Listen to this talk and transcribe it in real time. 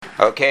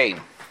Okay,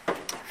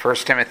 1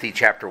 Timothy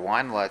chapter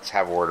 1, let's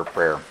have a word of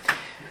prayer.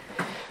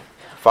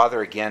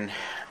 Father, again,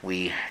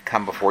 we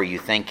come before you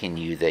thanking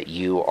you that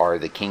you are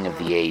the King of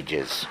the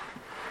ages,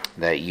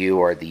 that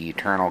you are the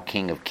eternal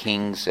King of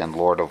kings and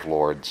Lord of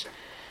lords.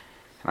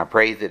 And I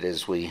pray that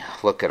as we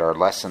look at our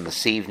lesson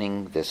this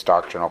evening, this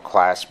doctrinal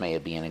class may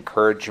be an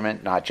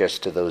encouragement, not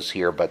just to those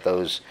here, but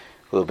those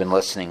who have been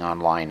listening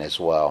online as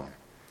well.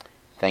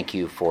 Thank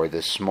you for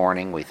this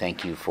morning. We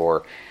thank you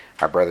for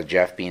our brother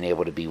Jeff being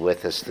able to be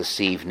with us this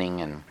evening,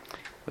 and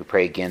we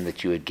pray again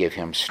that you would give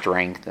him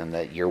strength and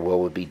that your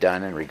will would be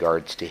done in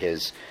regards to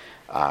his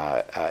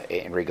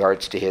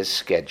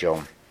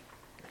schedule.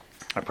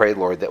 I pray,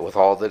 Lord, that with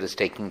all that is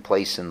taking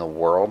place in the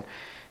world,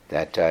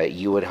 that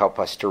you would help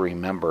us to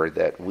remember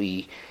that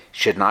we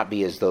should not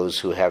be as those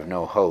who have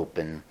no hope,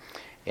 and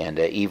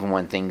even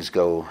when things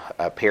go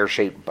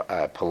pear-shaped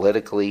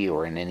politically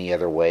or in any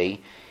other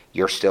way,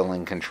 you're still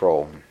in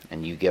control,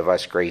 and you give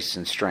us grace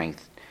and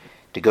strength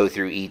to go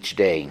through each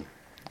day.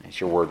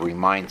 As your word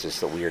reminds us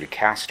that we are to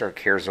cast our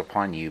cares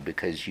upon you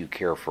because you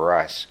care for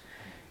us.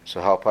 So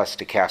help us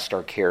to cast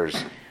our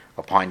cares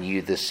upon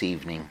you this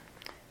evening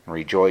and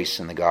rejoice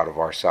in the God of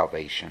our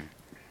salvation.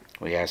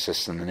 We ask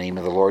this in the name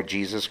of the Lord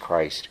Jesus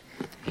Christ.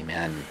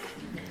 Amen.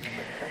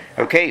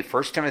 Okay,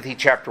 1 Timothy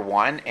chapter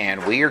 1,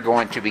 and we are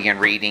going to begin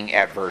reading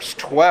at verse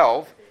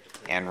 12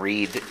 and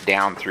read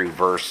down through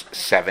verse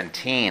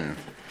 17.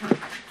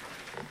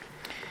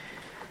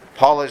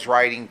 Paul is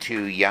writing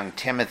to young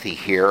Timothy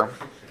here,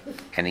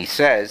 and he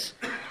says,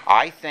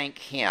 I thank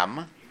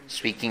him,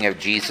 speaking of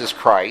Jesus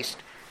Christ,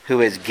 who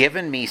has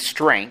given me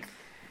strength,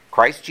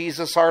 Christ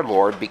Jesus our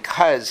Lord,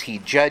 because he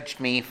judged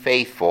me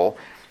faithful,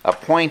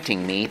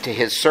 appointing me to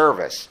his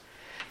service.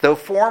 Though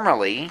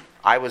formerly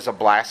I was a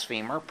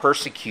blasphemer,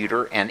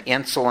 persecutor, and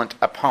insolent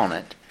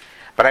opponent,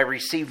 but I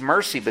received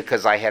mercy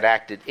because I had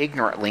acted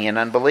ignorantly in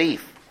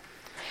unbelief.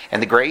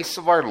 And the grace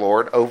of our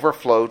Lord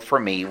overflowed for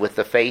me with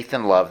the faith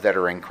and love that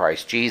are in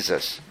Christ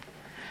Jesus.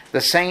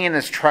 The saying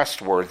is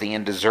trustworthy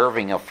and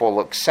deserving of full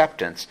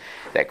acceptance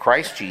that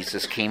Christ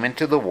Jesus came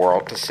into the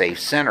world to save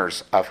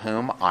sinners, of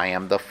whom I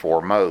am the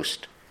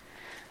foremost.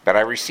 But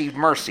I received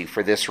mercy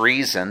for this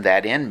reason,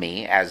 that in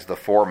me, as the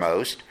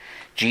foremost,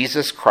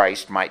 Jesus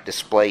Christ might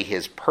display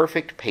his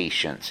perfect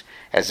patience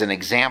as an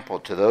example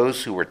to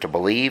those who were to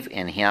believe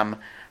in him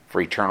for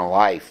eternal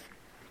life.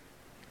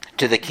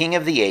 To the King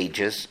of the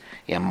ages,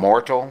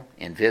 immortal,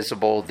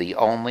 invisible, the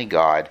only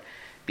God,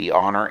 be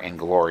honor and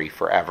glory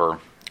forever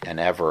and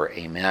ever.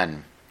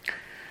 Amen.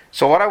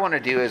 So what I want to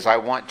do is I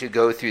want to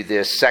go through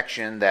this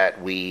section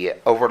that we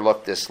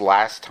overlooked this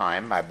last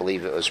time. I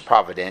believe it was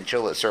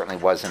providential. It certainly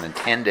wasn't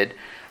intended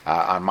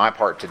on my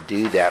part to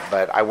do that,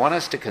 but I want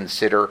us to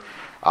consider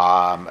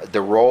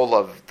the role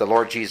of the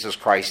Lord Jesus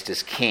Christ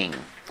as King.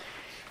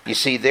 You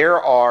see,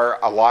 there are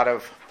a lot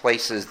of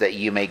places that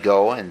you may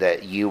go and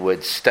that you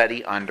would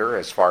study under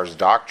as far as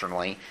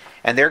doctrinally,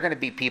 and there are going to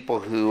be people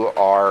who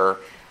are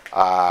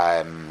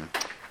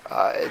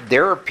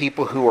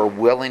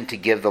willing to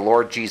give the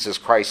Lord Jesus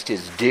Christ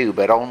his due,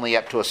 but only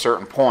up to a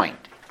certain point.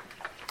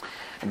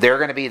 There are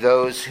going to be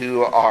those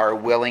who are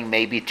willing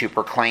maybe to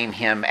proclaim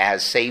him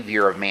as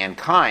Savior of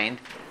mankind,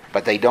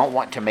 but they don't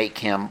want to make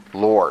him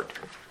Lord.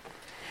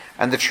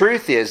 And the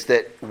truth is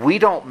that we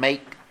don't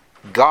make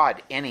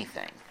God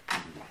anything.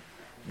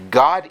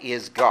 God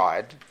is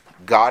God.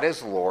 God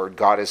is Lord.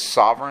 God is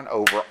sovereign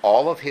over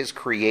all of his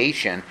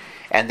creation.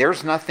 And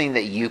there's nothing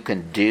that you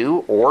can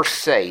do or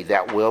say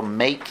that will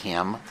make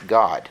him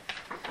God.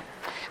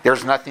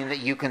 There's nothing that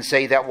you can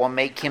say that will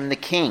make him the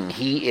king.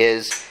 He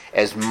is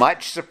as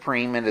much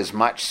supreme and as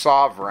much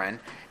sovereign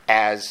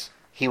as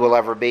he will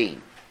ever be.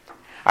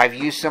 I've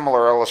used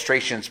similar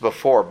illustrations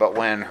before, but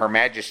when Her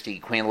Majesty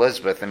Queen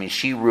Elizabeth,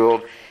 she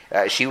ruled,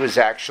 she was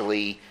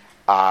actually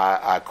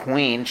a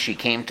queen. She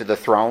came to the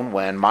throne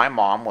when my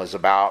mom was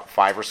about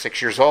 5 or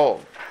 6 years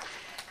old.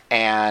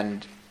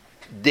 And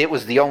it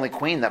was the only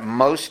queen that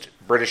most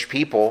British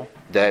people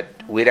that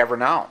we'd ever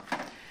known.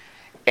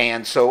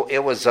 And so it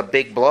was a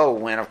big blow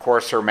when, of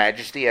course, Her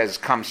Majesty, as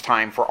comes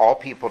time for all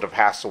people to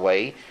pass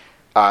away,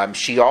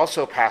 she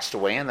also passed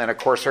away, and then, of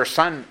course, her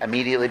son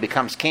immediately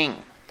becomes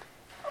king.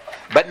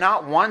 But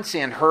not once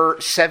in her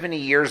 70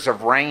 years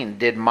of reign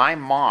did my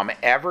mom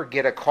ever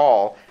get a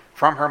call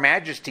from Her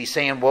Majesty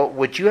saying, well,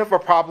 would you have a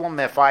problem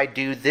if I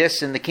do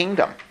this in the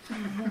kingdom?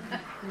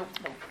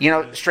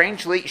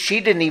 Strangely,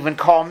 she didn't even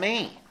call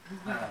me.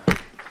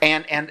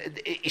 And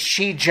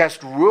she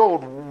just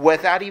ruled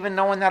without even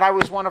knowing that I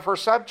was one of her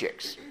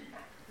subjects.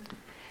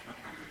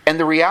 And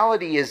the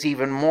reality is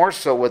even more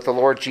so with the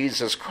Lord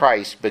Jesus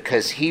Christ,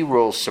 because he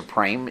rules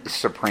supreme,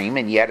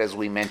 and yet, as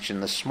we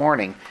mentioned this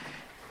morning,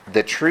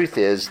 the truth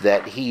is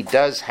that he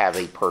does have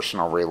a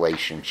personal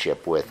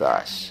relationship with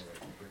us.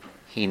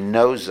 He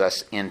knows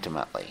us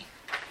intimately.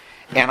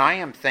 And I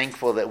am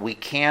thankful that we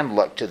can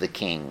look to the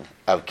King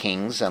of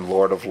Kings and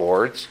Lord of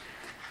Lords.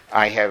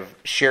 I have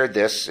shared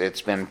this,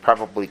 it's been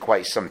probably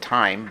quite some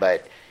time,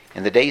 but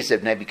in the days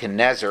of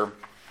Nebuchadnezzar,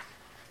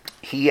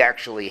 he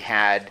actually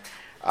had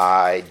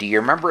Do you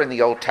remember in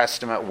the Old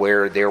Testament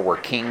where there were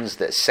kings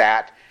that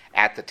sat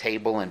at the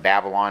table in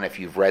Babylon, if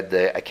you've read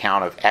the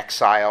account of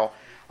exile?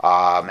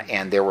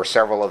 And there were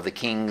several of the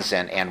kings,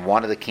 and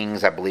one of the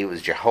kings, I believe it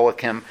was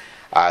Jehoiakim,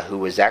 who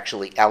was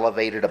actually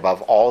elevated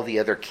above all the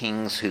other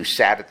kings who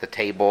sat at the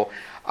table,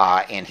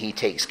 and he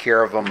takes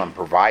care of them and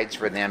provides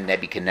for them.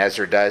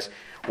 Nebuchadnezzar does.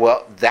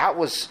 Well, that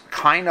was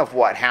kind of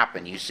what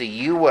happened. You see,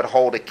 you would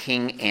hold a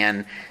king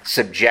in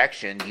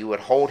subjection. You would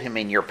hold him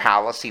in your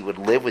palace. He would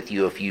live with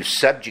you if you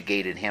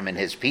subjugated him and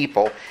his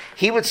people.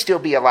 He would still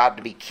be allowed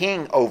to be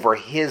king over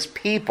his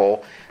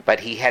people,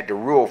 but he had to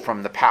rule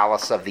from the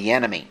palace of the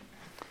enemy.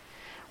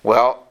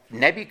 Well,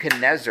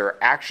 Nebuchadnezzar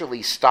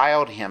actually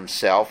styled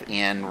himself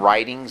in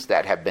writings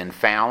that have been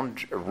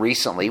found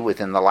recently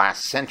within the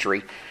last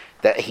century,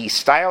 that he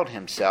styled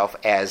himself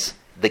as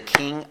the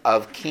King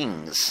of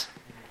Kings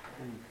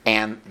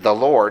and the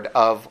Lord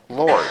of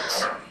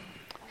Lords.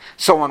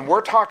 So when we're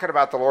talking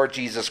about the Lord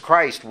Jesus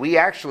Christ, we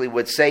actually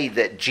would say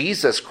that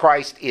Jesus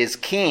Christ is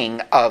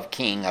King of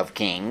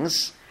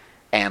Kings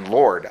and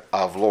Lord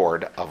of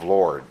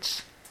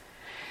Lords.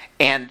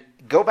 And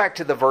go back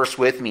to the verse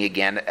with me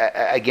again.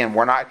 Again,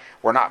 we're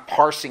not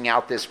parsing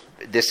out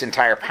this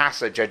entire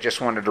passage. I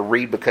just wanted to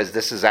read because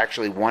this is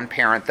actually one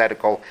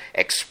parenthetical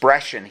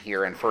expression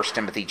here in 1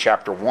 Timothy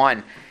chapter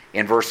 1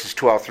 in verses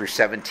 12 through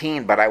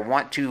 17. But I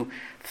want to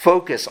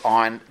focus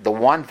on the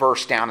one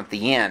verse down at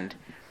the end.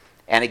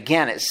 And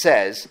again, it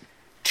says,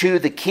 "To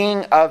the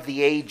King of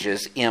the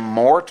ages,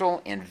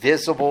 immortal,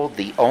 invisible,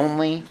 the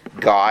only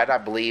God," I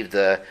believe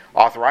the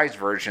Authorized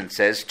Version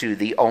says, "to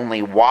the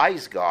only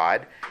wise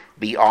God,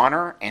 be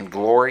honor and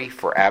glory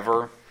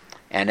forever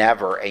and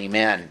ever.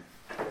 Amen."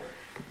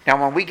 Now,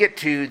 when we get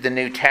to the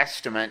New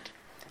Testament,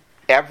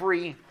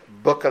 every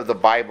book of the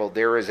Bible,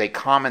 there is a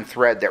common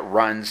thread that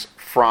runs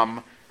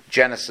from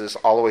Genesis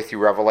all the way through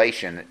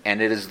Revelation,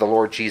 and it is the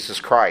Lord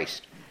Jesus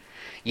Christ.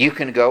 You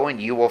can go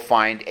and you will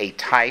find a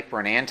type or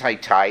an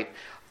antitype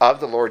of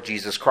the Lord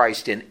Jesus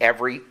Christ in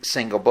every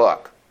single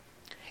book.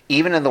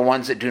 Even in the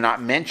ones that do not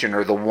mention,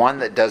 or the one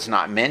that does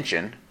not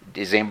mention.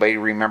 Does anybody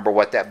remember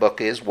what that book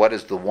is? What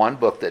is the one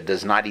book that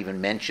does not even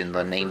mention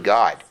the name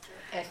God?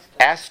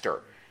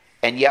 Esther.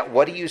 And yet,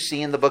 what do you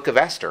see in the book of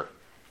Esther?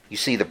 You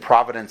see the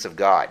providence of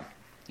God.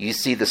 You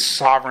see the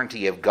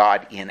sovereignty of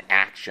God in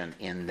action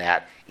in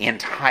that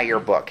entire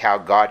book. How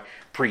God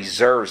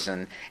preserves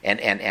and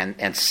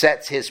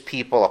sets his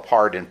people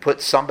apart and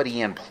puts somebody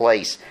in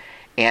place.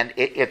 And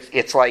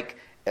it's like,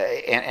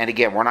 and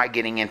again, we're not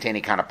getting into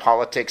any kind of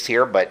politics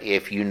here, but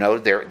if you know,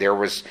 there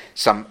was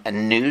some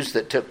news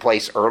that took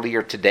place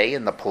earlier today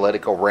in the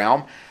political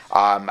realm.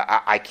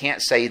 I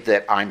can't say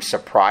that I'm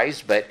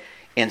surprised, but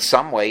in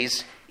some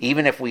ways,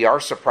 even if we are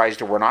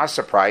surprised or we're not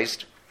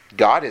surprised,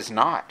 God is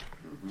not.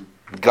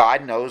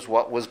 God knows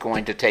what was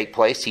going to take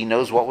place. He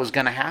knows what was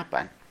going to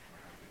happen.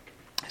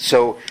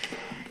 So,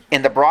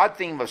 in the broad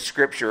theme of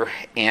Scripture,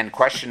 and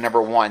question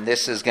number 1,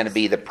 this is going to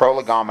be the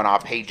prolegomena,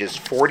 pages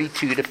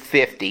 42 to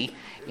 50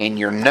 in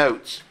your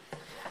notes.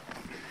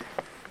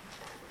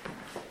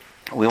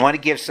 We want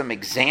to give some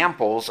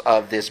examples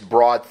of this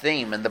broad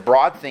theme, and the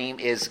broad theme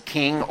is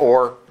king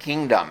or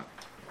kingdom.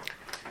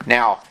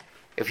 Now,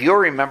 if you'll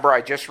remember, I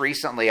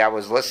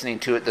was listening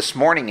to it this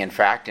morning, in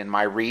fact, in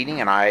my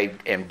reading, and I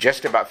am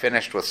just about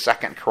finished with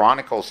 2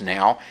 Chronicles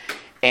now.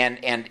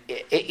 And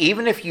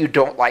even if you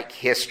don't like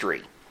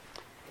history,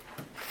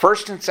 1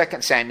 and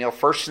 2 Samuel,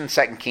 1 and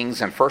 2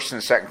 Kings, and 1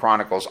 and 2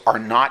 Chronicles are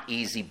not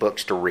easy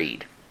books to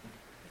read.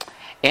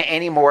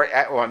 Anymore,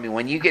 I mean,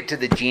 when you get to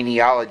the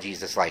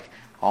genealogies, it's like,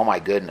 oh my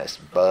goodness,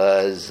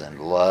 Buzz and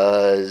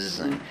Luz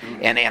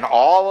and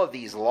all of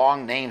these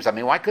long names. I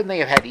mean, why couldn't they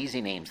have had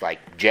easy names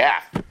like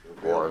Jeff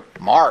or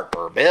Mark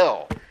or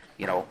Bill,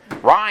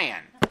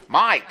 Ryan,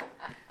 Mike?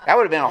 That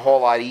would have been a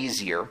whole lot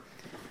easier.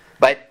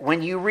 But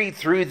when you read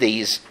through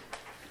these,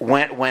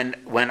 when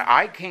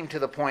I came to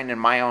the point in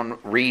my own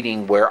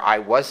reading where I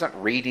wasn't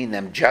reading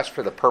them just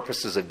for the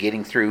purposes of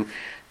getting through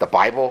the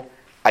Bible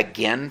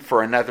again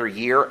for another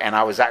year, and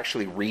I was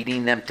actually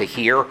reading them to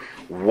hear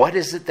what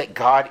is it that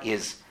God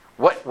is,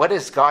 what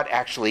is God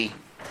actually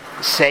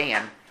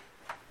saying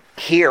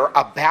here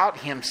about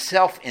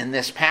himself in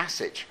this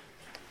passage.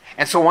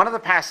 And so one of the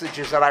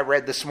passages that I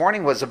read this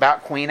morning was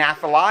about Queen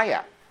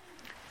Athaliah.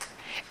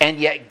 And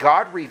yet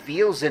God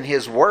reveals in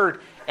his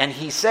word, and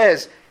he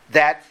says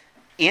that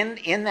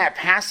in that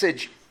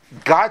passage,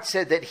 God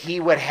said that he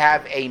would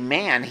have a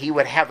man, he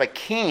would have a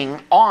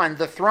king on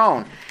the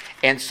throne.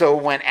 And so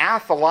when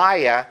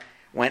Athaliah,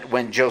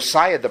 when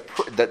Josiah,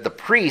 the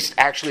priest,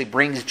 actually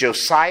brings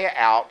Josiah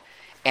out,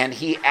 and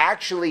he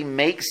actually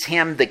makes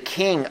him the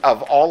king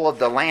of all of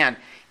the land,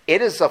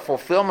 it is a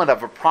fulfillment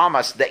of a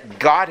promise that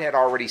God had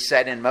already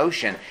set in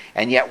motion.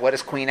 And yet, what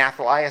does Queen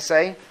Athaliah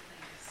say?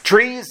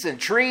 Treason,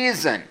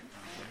 treason.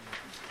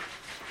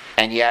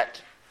 And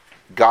yet,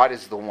 God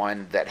is the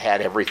one that had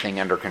everything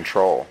under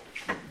control.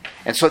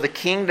 And so the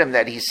kingdom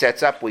that he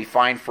sets up, we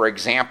find, for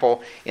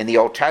example, in the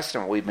Old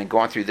Testament. We've been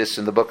going through this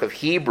in the book of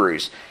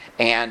Hebrews.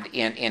 And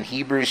in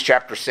Hebrews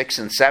chapter 6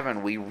 and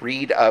 7, we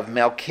read of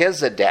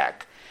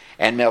Melchizedek.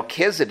 And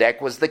Melchizedek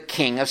was the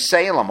king of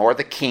Salem, or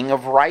the king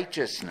of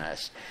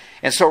righteousness.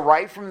 And so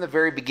right from the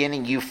very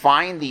beginning, you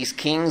find these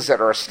kings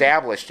that are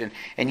established,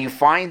 and you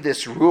find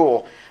this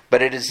rule.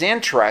 But it is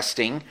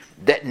interesting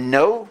that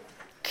no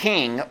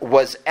king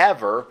was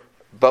ever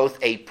both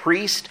a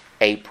priest,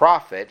 a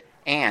prophet,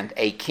 and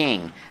a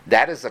king.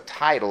 That is a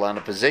title and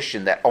a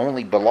position that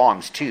only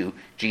belongs to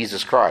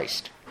Jesus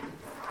Christ.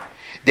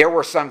 There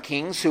were some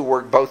kings who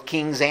were both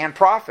kings and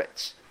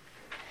prophets.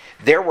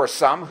 There were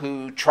some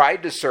who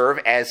tried to serve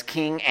as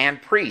king and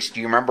priest.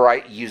 Do you remember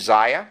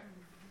Uzziah?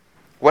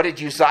 What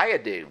did Uzziah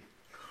do?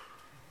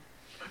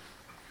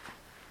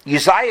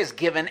 Uzziah is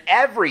given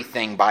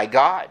everything by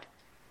God.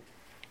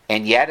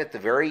 And yet at the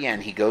very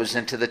end he goes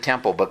into the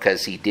temple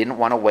because he didn't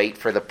want to wait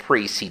for the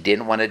priests. He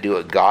didn't want to do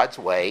it God's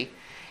way.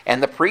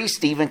 And the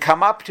priests even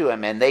come up to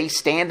him and they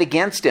stand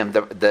against him.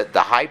 The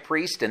high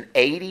priest and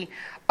 80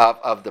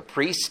 of the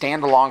priests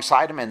stand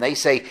alongside him and they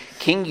say,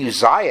 King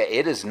Uzziah,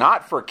 it is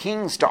not for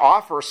kings to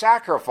offer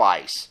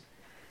sacrifice.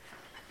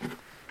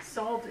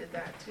 Saul did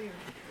that too.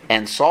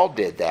 And Saul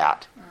did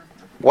that.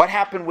 What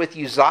happened with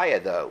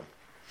Uzziah though?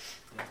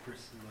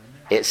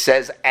 It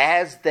says,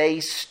 as they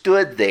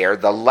stood there,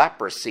 the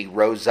leprosy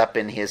rose up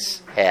in his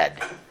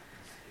head.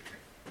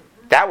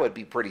 That would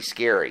be pretty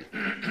scary.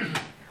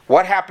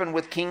 What happened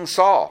with King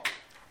Saul?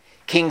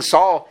 King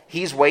Saul,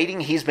 he's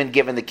waiting. He's been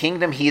given the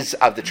kingdom. He's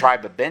of the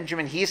tribe of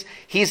Benjamin. He's.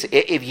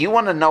 If you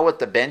want to know what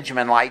the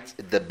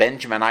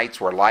Benjaminites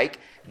were like,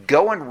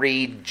 go and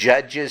read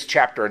Judges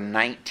chapter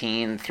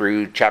 19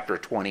 through chapter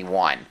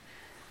 21.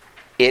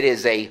 It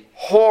is a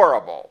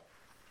horrible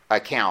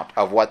account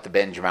of what the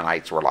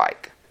Benjaminites were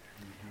like.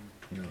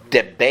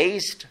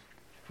 Debased,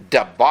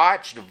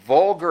 debauched,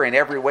 vulgar in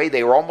every way.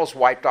 They were almost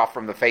wiped off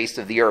from the face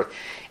of the earth.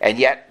 And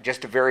yet,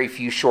 just a very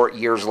few short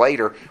years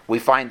later, we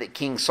find that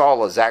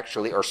Saul is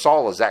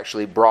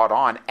actually brought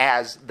on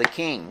as the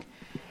king.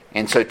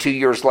 And so 2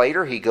 years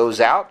later, he goes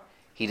out.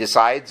 He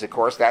decides, of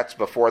course, that's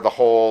before the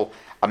whole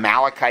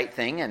Amalekite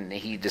thing, and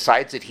he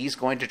decides that he's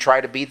going to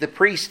try to be the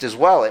priest as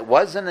well. It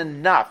wasn't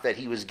enough that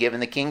he was given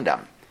the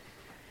kingdom.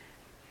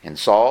 And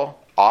Saul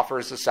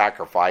offers a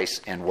sacrifice,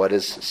 and what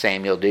does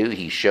Samuel do?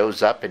 He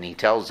shows up and he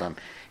tells him,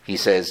 he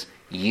says,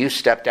 you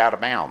stepped out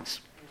of bounds.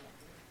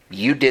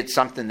 You did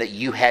something that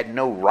you had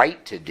no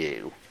right to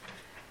do.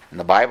 And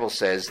the Bible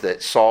says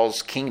that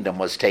Saul's kingdom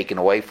was taken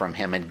away from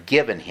him and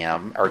given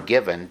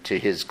to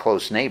his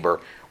close neighbor,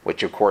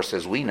 which of course,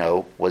 as we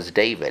know, was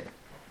David.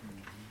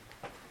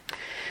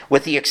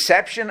 With the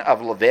exception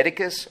of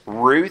Leviticus,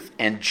 Ruth,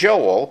 and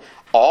Joel,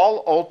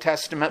 all Old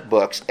Testament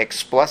books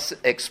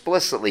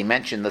explicitly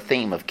mention the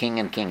theme of king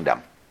and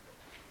kingdom.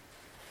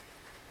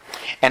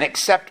 And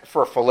except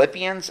for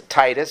Philippians,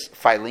 Titus,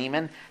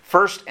 Philemon,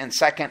 1st and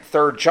 2nd,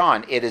 3rd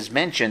John, it is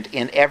mentioned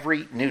in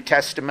every New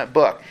Testament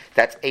book.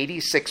 That's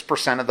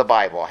 86% of the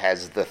Bible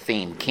has the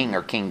theme king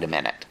or kingdom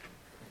in it.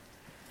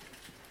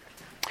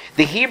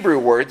 The Hebrew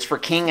words for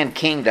king and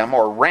kingdom,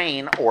 or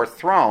reign or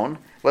throne,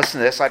 listen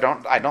to this, I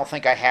don't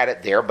think I had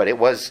it there, but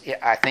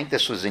I think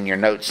this was in your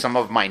notes, some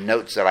of my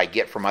notes that I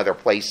get from other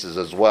places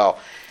as well.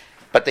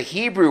 But the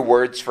Hebrew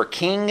words for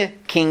king,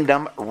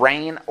 kingdom,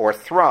 reign, or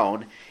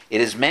throne,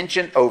 it is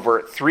mentioned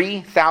over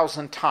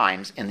 3,000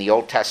 times in the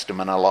Old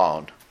Testament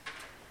alone.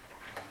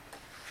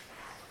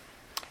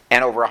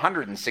 And over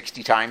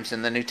 160 times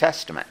in the New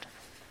Testament.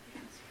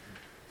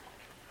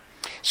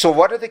 So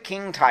what are the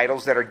king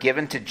titles that are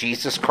given to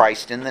Jesus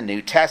Christ in the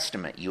New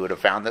Testament? You would have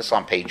found this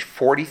on page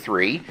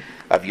 43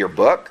 of your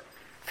book.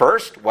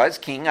 First was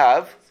King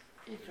of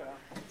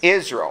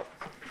Israel.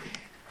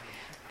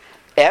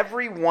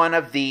 Every one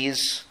of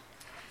these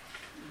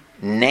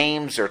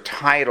names or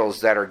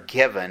titles that are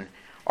given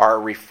are a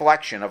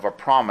reflection of a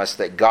promise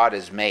that God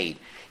has made.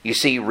 You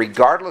see,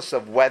 regardless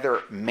of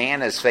whether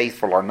man is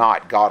faithful or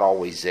not, God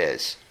always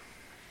is.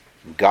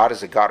 God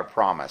is a God of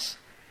promise.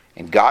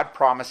 And God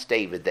promised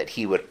David that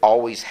he would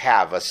always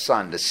have a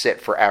son to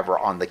sit forever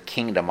on the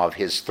kingdom of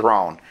his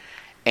throne.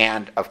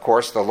 And, of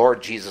course, the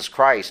Lord Jesus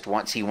Christ,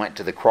 once he went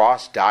to the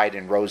cross, died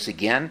and rose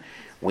again,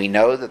 we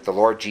know that the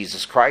Lord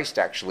Jesus Christ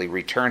actually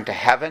returned to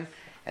heaven,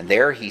 and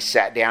there he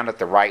sat down at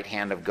the right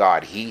hand of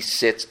God. He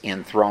sits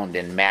enthroned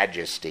in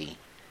majesty,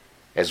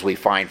 as we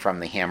find from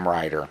the hymn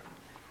writer.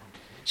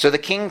 So the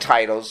king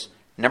titles,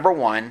 number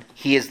one,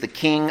 he is the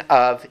King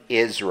of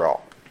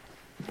Israel.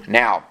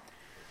 Now,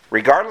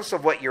 regardless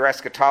of what your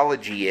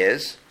eschatology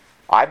is,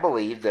 I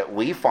believe that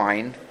we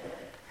find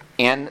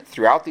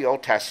throughout the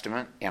Old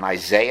Testament, in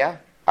Isaiah,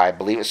 I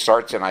believe it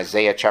starts in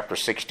Isaiah chapter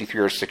 63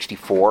 or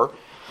 64,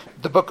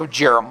 the book of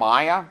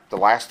Jeremiah, the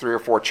last 3 or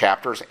 4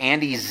 chapters,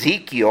 and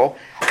Ezekiel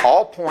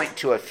all point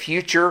to a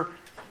future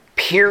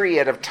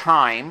period of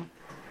time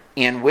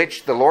in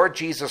which the Lord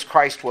Jesus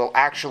Christ will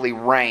actually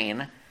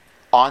reign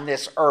on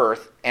this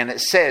earth, and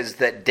it says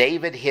that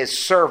David, his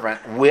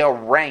servant, will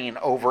reign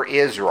over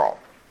Israel.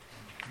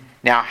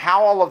 Now,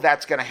 how all of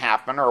that's going to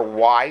happen or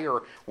why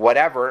or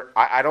whatever,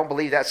 I don't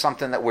believe that's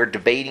something that we're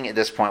debating at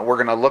this point. We're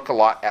going to look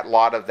at a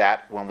lot of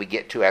that when we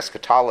get to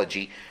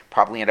eschatology,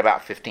 probably in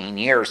about 15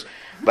 years.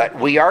 But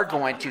we are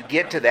going to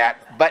get to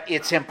that. But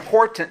it's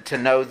important to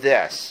know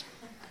this.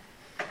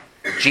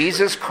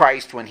 Jesus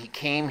Christ, when he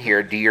came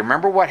here, do you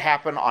remember what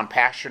happened on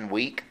Passion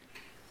Week?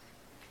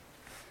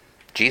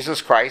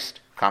 Jesus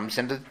Christ comes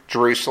into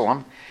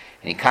Jerusalem,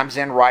 and he comes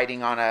in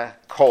riding on a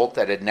colt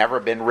that had never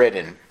been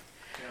ridden.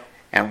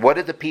 And what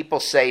did the people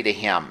say to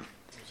him?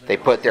 They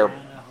put their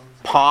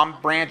palm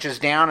branches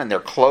down and their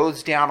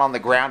clothes down on the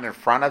ground in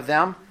front of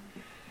them.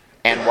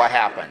 And what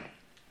happened?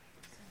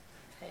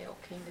 Hail,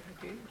 King of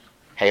the Jews.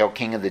 Hail,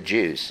 King of the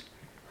Jews.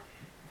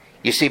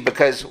 You see,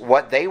 because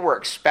what they were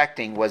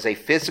expecting was a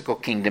physical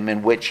kingdom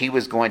in which he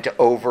was going to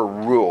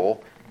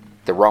overrule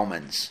the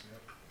Romans.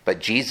 But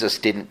Jesus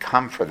didn't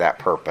come for that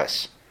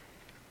purpose.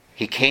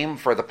 He came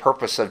for the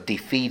purpose of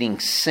defeating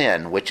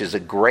sin, which is a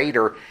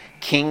greater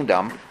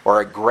kingdom or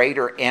a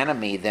greater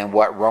enemy than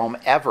what Rome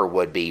ever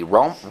would be.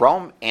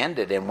 Rome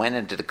ended and went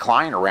into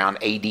decline around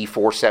AD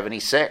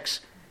 476.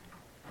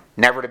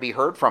 Never to be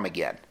heard from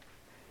again,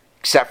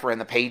 except for in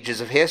the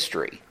pages of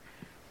history.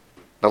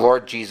 The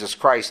Lord Jesus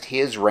Christ,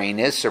 his reign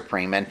is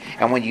supreme. And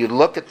when you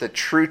look at the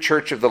true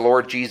church of the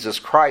Lord Jesus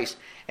Christ,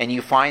 and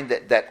you find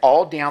that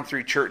all down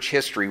through church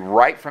history,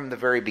 right from the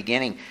very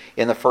beginning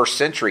in the first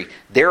century,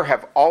 there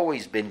have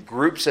always been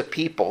groups of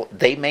people.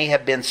 They may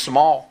have been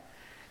small.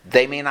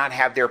 They may not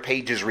have their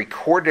pages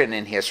recorded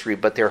in history,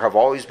 but there have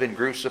always been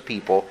groups of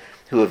people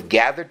who have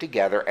gathered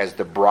together as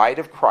the bride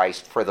of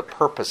Christ for the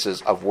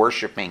purposes of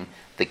worshiping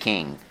the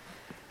King.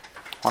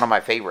 One of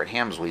my favorite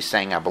hymns we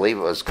sang, I believe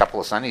it was a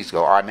couple of Sundays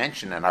ago, or I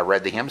mentioned and I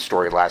read the hymn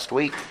story last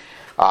week.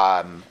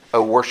 Oh,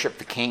 worship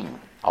the King,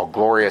 all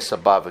glorious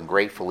above, and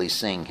gratefully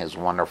sing his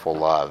wonderful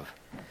love.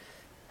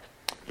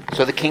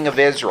 So the King of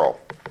Israel,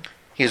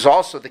 he is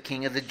also the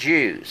King of the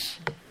Jews.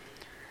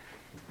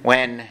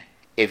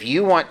 If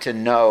you want to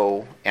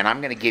know, and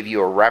I'm going to give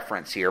you a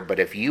reference here, but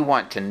if you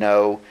want to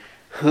know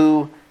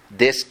who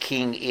this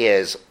king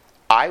is,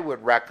 I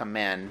would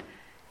recommend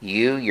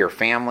you, your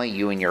family,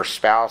 you and your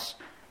spouse,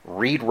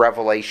 read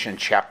Revelation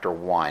chapter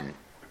 1.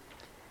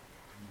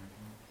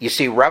 You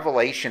see,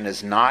 Revelation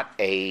is not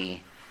is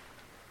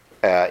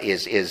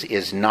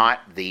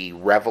not the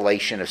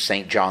revelation of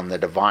St. John the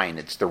Divine.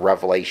 It's the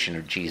revelation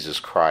of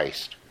Jesus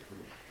Christ.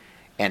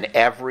 And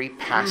every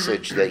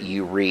passage that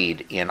you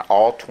read in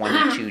all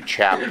 22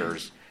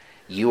 chapters,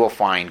 you will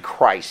find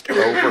Christ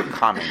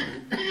overcoming.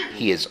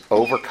 He is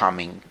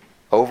overcoming.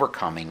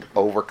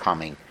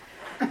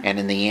 And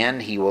in the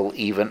end, he will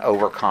even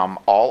overcome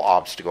all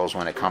obstacles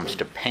when it comes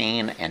to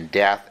pain and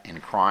death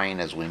and crying,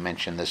 as we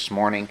mentioned this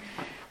morning,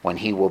 when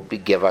he will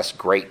give us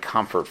great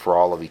comfort for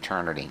all of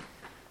eternity.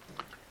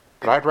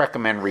 But I'd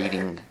recommend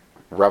reading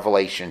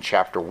Revelation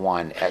chapter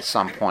 1 at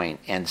some point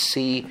and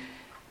see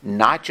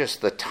not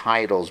just the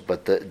titles,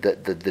 but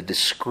the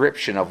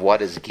description of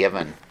what is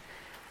given.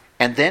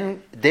 And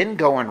then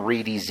go and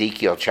read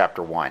Ezekiel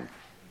chapter 1.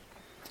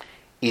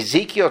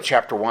 Ezekiel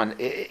chapter 1,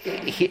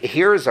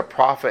 here is a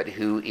prophet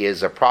who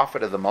is a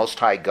prophet of the Most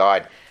High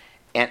God.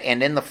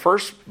 And in the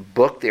first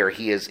book there,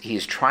 he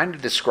is trying to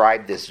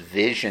describe this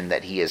vision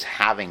that he is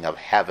having of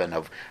heaven,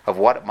 of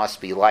what it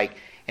must be like.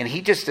 And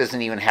he just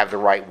doesn't even have the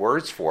right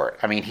words for it.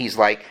 I mean, he's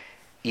like,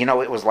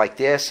 it was like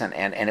this, and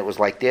it was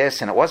like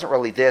this, and it wasn't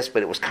really this,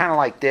 but it was kind of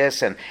like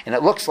this, and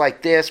it looks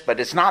like this, but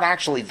it's not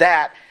actually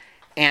that.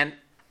 And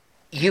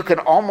you can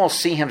almost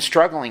see him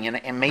struggling,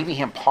 and maybe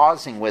him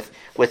pausing with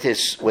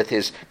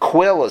his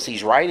quill as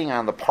he's writing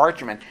on the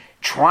parchment,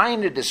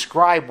 trying to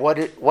describe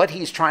what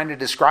he's trying to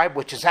describe,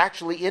 which is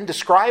actually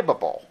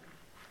indescribable.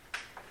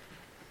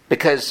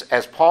 Because,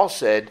 as Paul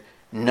said,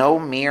 no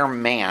mere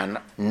man,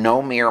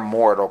 no mere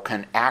mortal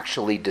can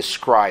actually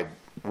describe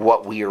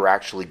what we are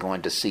actually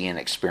going to see and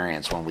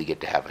experience when we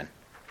get to heaven.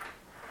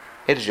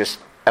 It is just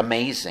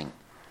amazing.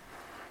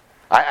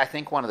 I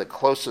think one of the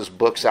closest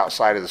books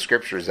outside of the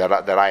Scriptures that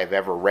I have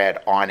ever read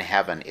on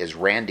heaven is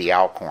Randy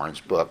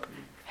Alcorn's book,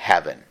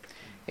 Heaven.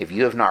 If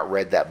you have not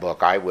read that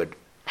book, I would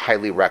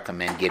highly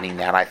recommend getting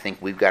that. I think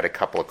we've got a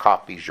couple of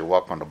copies. You're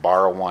welcome to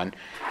borrow one.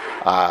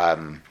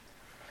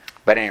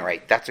 But at any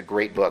rate, that's a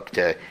great book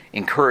to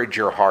encourage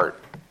your heart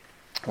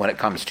when it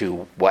comes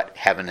to what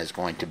heaven is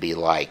going to be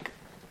like.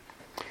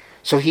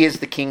 So he is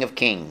the King of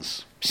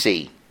Kings,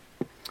 see.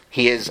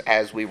 He is,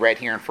 as we read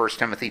here in 1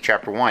 Timothy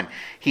chapter 1,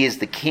 he is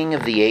the King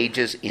of the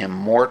ages,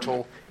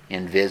 immortal,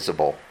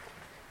 invisible.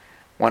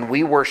 When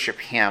we worship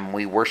him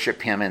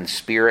in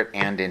spirit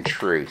and in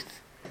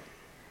truth.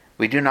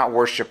 We do not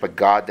worship a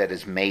God that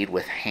is made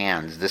with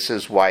hands. This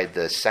is why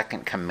the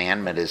second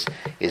commandment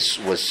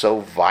was so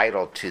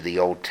vital to the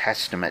Old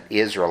Testament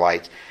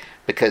Israelites,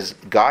 because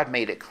God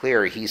made it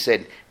clear. He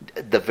said,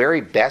 the very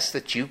best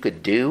that you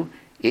could do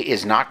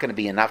is not going to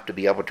be enough to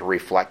be able to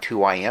reflect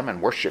who I am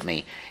and worship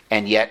me.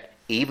 And yet,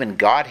 even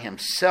God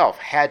himself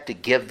had to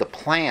give the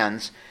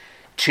plans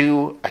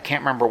to, I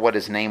can't remember what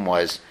his name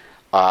was,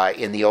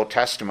 in the Old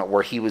Testament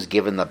where he was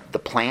given the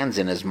plans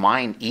in his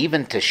mind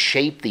even to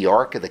shape the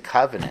Ark of the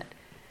Covenant.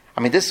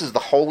 I mean, this is the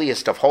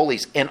holiest of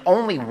holies, and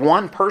only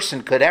one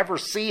person could ever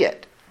see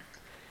it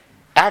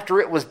after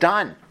it was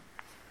done.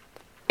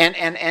 And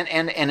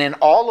in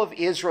all of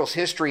Israel's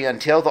history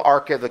until the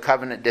Ark of the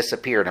Covenant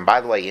disappeared, and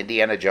by the way,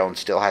 Indiana Jones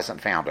still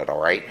hasn't found it,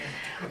 all right?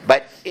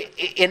 But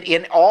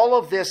in all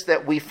of this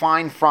that we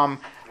find from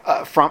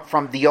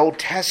the Old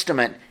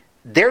Testament,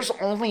 there's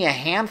only a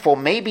handful,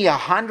 maybe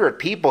 100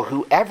 people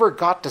who ever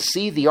got to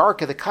see the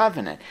Ark of the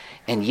Covenant.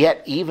 And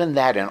yet, even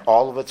that in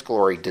all of its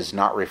glory does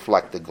not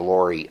reflect the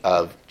glory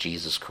of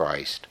Jesus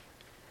Christ.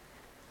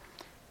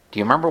 Do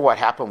you remember what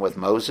happened with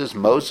Moses?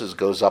 Moses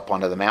goes up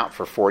onto the mount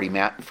for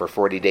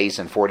 40 days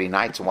and 40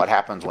 nights, and what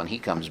happens when he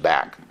comes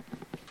back?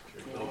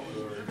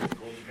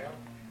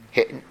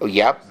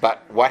 Yep,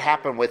 but what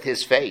happened with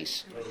his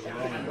face?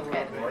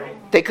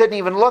 They couldn't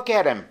even look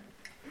at him.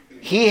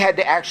 He had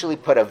to actually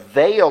put a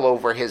veil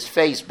over his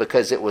face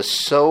because it was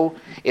so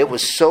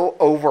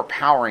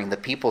overpowering. The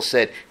people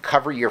said,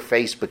 "Cover your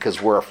face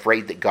because we're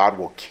afraid that God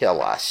will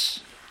kill us."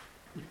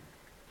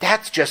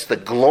 That's just the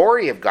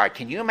glory of God.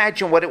 Can you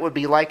imagine what it would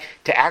be like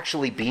to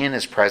actually be in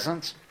his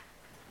presence?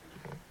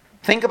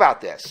 Think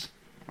about this.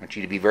 I want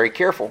you to be very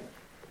careful.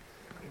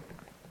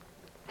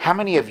 How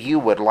many of you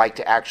would like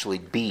to actually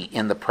be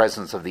in the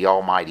presence of the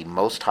Almighty,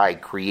 Most High,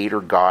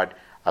 Creator God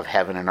of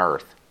heaven and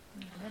earth?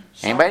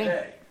 Anybody?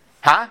 Someday.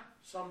 Huh?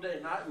 Someday,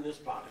 not in this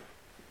body.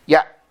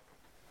 Yeah.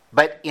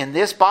 But in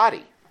this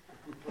body.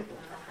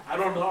 I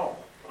don't know.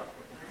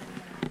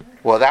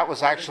 Well, that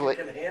was actually,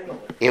 I think you can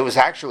handle it. it was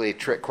actually a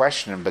trick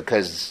question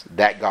because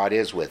that God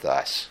is with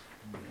us.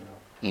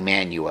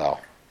 Emmanuel,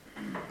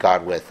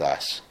 God with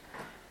us.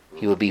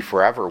 He will be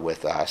forever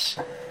with us.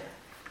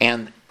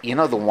 And you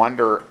know the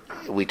wonder,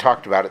 we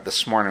talked about it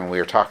this morning, we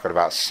were talking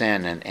about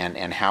sin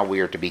and how we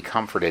are to be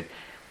comforted.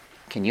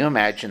 Can you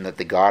imagine that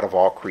the God of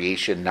all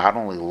creation not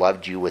only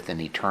loved you with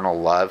an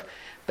eternal love,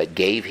 but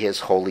gave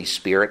his Holy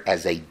Spirit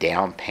as a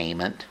down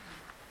payment?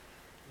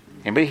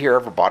 Anybody here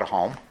ever bought a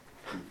home?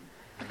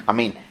 I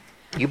mean,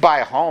 you buy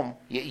a home,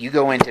 you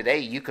go in today,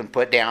 you can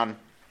put down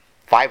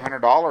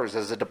 $500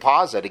 as a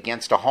deposit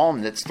against a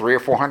home that's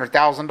 $300,000 or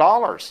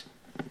 $400,000.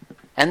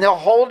 And they'll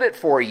hold it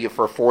for you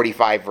for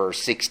 45 or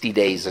 60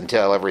 days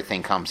until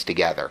everything comes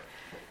together.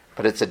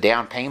 But it's a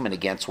down payment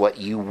against what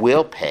you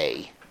will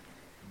pay.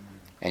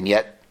 And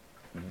yet,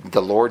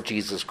 the Lord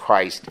Jesus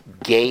Christ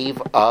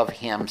gave of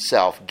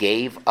himself,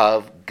 gave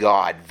of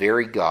God,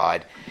 very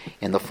God,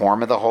 in the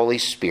form of the Holy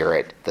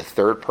Spirit, the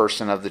third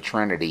person of the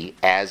Trinity,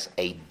 as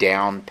a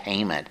down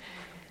payment.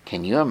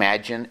 Can you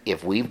imagine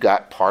if we've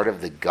got part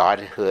of the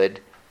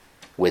Godhood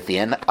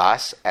within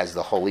us as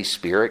the Holy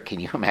Spirit? Can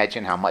you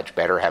imagine how much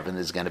better heaven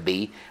is going to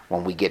be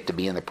when we get to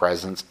be in the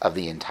presence of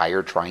the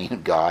entire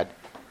triune God?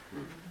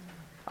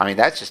 I mean,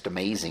 that's just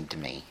amazing to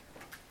me.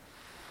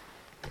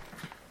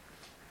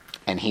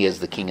 And he is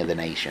the King of the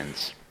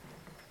nations.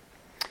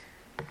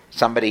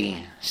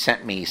 Somebody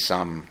sent me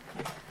some...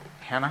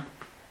 Hannah,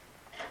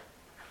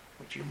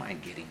 would you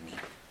mind getting me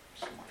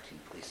some tea,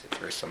 please? If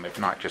there's some, if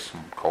not, just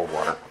some cold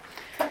water.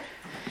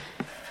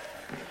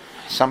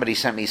 Somebody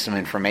sent me some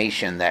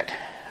information that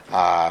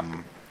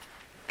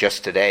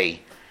just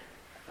today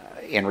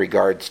in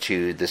regards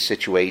to the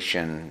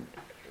situation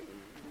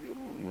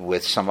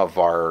with some of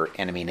our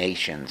enemy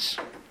nations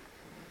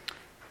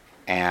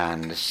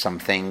and some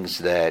things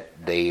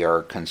that they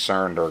are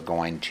concerned are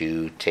going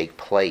to take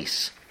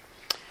place.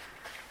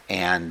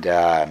 And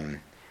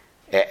and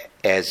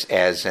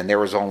there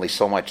was only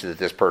so much that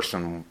this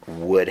person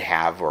would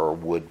have or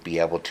would be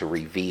able to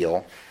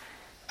reveal.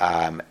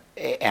 And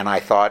I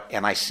thought,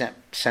 and I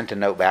sent a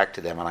note back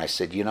to them, and I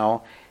said, you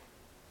know,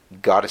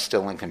 God is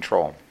still in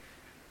control,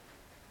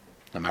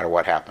 no matter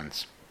what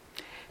happens.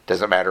 It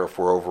doesn't matter if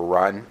we're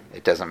overrun.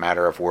 It doesn't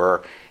matter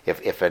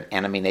if an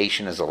enemy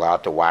nation is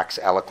allowed to wax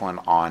eloquent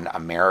on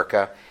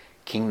America.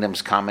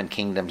 Kingdoms come and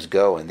kingdoms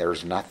go, and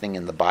there's nothing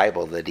in the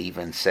Bible that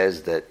even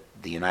says that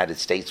the United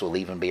States will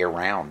even be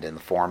around in the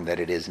form that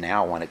it is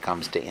now when it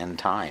comes to end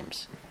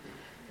times.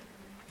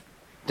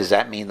 Does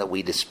that mean that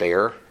we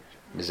despair?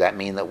 Does that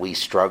mean that we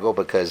struggle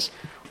because,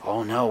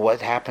 oh no,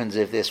 what happens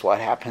if this, what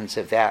happens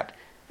if that?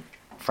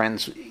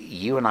 Friends,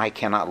 you and I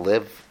cannot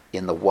live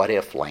in the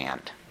what-if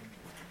land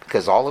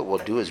because all it will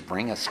do is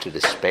bring us to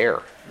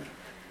despair.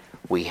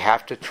 We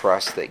have to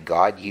trust that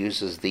God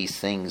uses these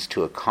things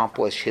to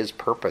accomplish his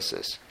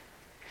purposes.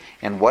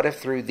 And what if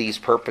through these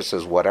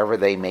purposes, whatever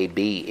they may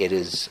be, it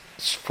is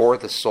for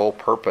the sole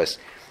purpose?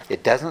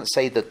 It doesn't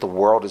say that the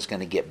world is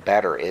going to get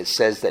better. It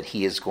says that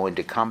he is going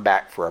to come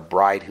back for a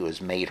bride who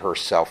has made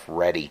herself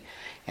ready.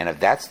 And if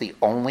that's the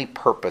only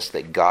purpose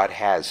that God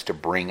has to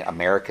bring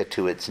America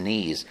to its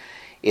knees,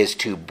 is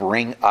to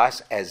bring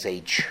us as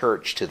a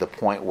church to the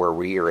point where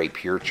we are a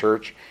pure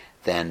church,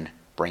 then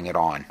bring it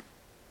on.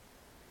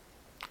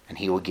 And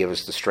he will give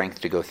us the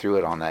strength to go through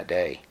it on that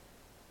day.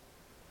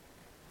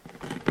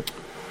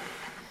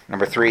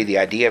 Number 3, the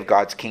idea of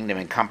God's kingdom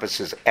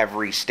encompasses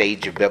every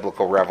stage of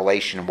biblical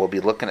revelation. And we'll be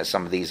looking at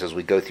some of these as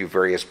we go through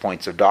various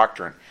points of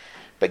doctrine.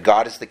 But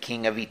God is the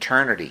king of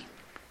eternity.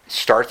 It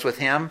starts with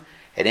him,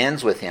 it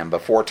ends with him.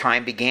 Before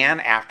time began,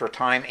 after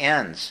time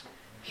ends,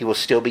 he will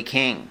still be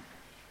king.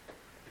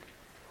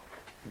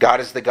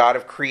 God is the God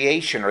of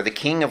creation, or the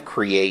king of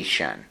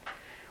creation.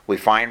 We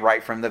find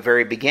right from the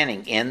very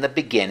beginning, in the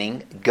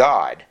beginning,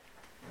 God.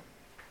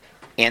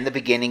 In the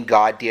beginning,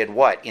 God did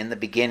what? In the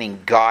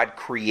beginning, God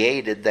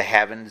created the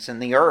heavens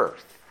and the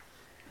earth.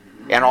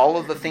 And all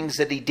of the things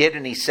that he did,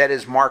 and he set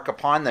his mark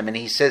upon them. And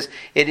he says,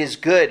 it is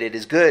good, it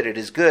is good, it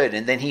is good.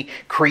 And then he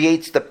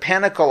creates the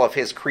pinnacle of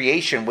his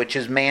creation, which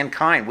is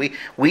mankind.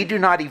 We do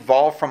not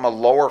evolve from a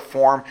lower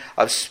form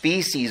of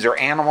species or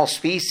animal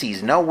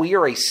species. No, we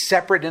are a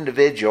separate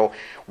individual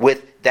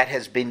that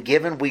has been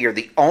given. We are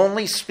the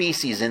only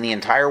species in the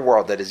entire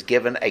world that is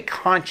given a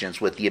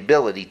conscience with the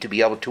ability to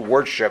be able to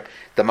worship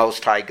the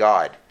Most High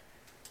God.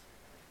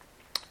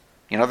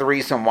 You know, the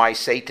reason why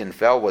Satan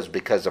fell was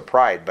because of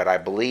pride, but I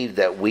believe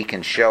that we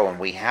can show, and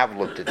we have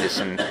looked at this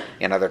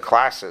in other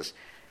classes,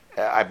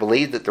 I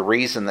believe that the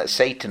reason that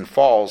Satan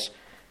falls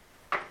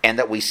and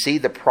that we see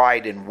the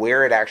pride and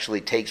where it actually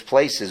takes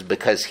place is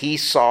because he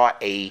saw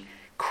a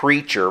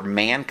creature,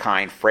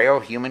 mankind, frail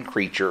human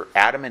creature,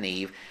 Adam and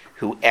Eve,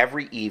 who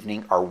every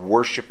evening are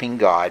worshiping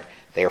God.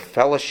 They are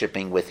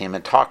fellowshipping with him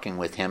and talking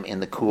with him in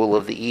the cool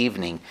of the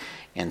evening,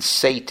 and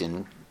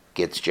Satan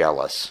gets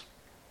jealous.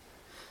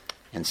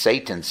 And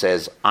Satan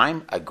says,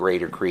 I'm a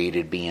greater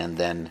created being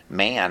than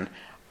man.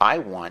 I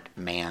want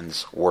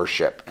man's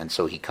worship. And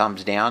so he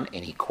comes down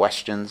and he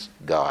questions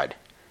God.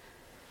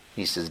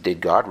 He says,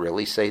 did God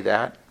really say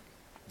that?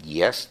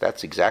 Yes,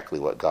 that's exactly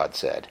what God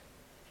said.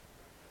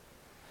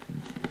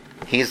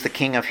 He is the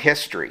king of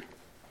history.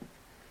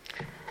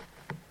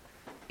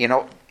 You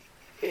know,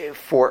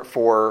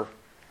 for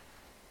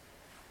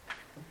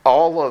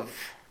all of,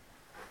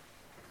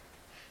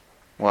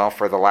 well,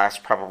 for the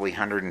last probably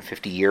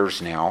 150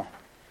 years now,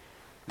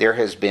 there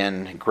has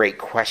been great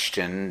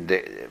question.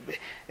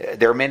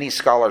 There are many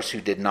scholars who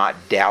did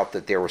not doubt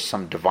that there was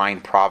some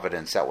divine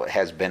providence that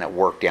has been at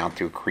work down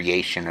through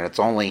creation. And it's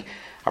only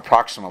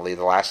approximately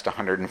the last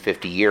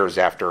 150 years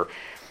after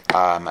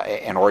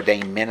an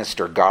ordained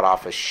minister got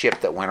off a ship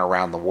that went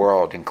around the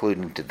world,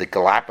 including to the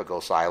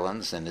Galapagos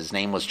Islands, and his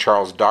name was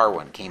Charles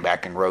Darwin, came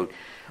back and wrote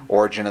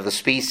Origin of the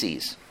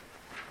Species.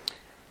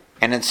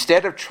 And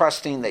instead of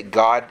trusting that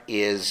God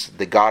is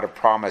the God of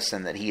promise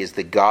and that he is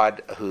the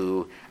God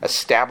who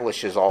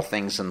establishes all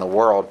things in the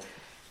world,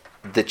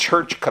 the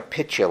church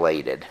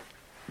capitulated.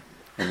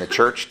 And the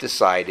church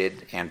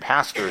decided, and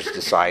pastors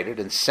decided,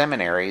 and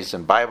seminaries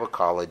and Bible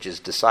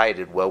colleges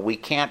decided, well, we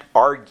can't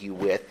argue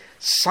with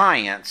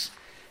science,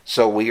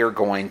 so we are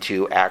going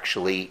to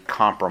actually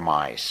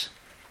compromise.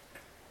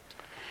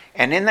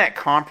 And in that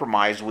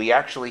compromise, we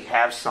actually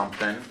have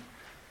something.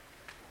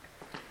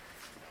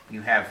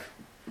 You have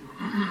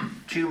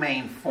two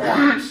main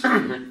forms.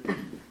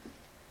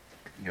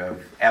 You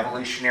have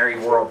evolutionary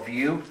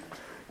worldview,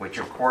 which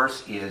of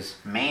course is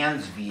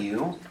man's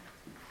view,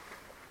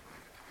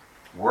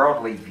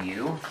 worldly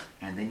view,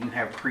 and then you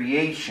have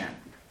creation.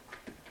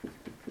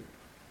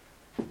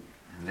 And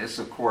this,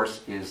 of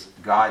course, is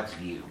God's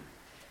view.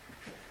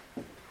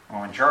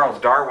 Well, when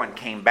Charles Darwin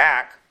came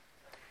back,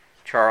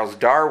 Charles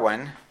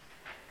Darwin,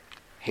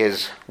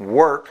 his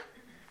work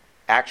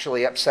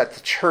actually upset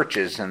the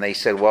churches, and they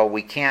said, well,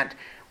 we can't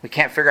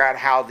figure out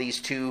how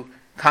these two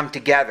come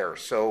together.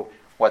 So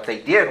what they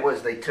did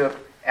was they took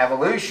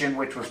evolution,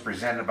 which was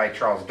presented by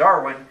Charles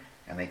Darwin,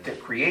 and they took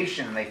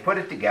creation and they put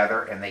it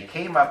together, and they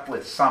came up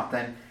with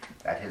something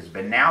that has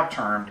been now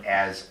termed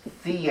as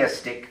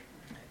theistic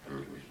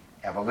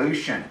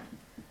evolution.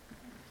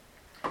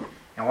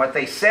 And what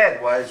they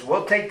said was,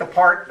 we'll take the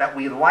part that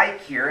we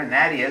like here, and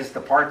that is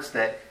the parts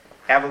that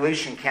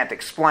evolution can't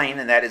explain,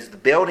 and that is the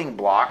building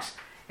blocks.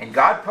 And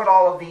God put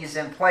all of these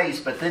in place,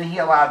 but then he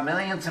allowed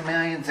millions and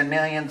millions and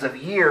millions of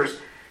years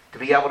to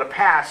be able to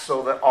pass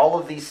so that all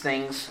of these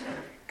things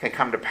can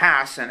come to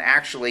pass. And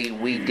actually,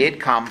 we did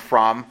come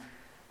from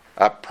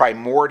a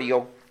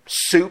primordial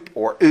soup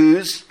or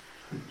ooze,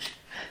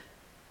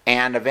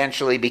 and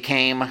eventually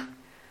became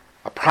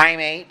a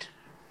primate,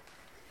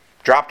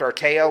 dropped our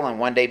tail, and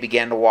one day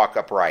began to walk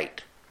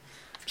upright.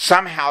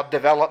 Somehow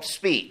developed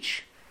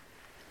speech.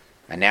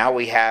 And now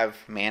we have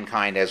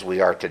mankind as we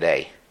are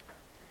today.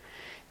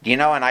 You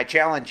know, and I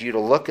challenge you to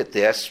look at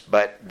this,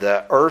 but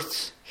the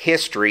Earth's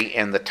history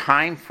and the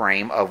time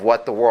frame of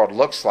what the world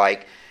looks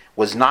like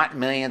was not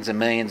millions and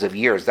millions of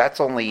years. That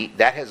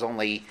has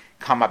only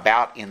come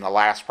about in the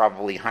last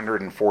probably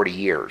 140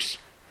 years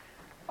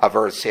of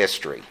Earth's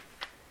history.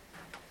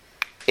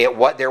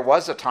 There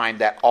was a time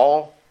that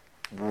all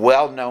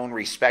well-known,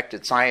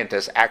 respected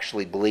scientists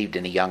actually believed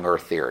in a young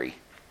Earth theory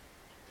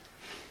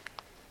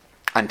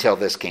until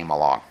this came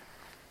along.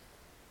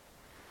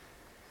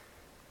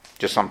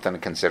 Just something to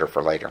consider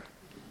for later.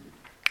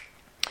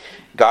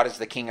 God is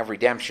the king of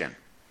redemption.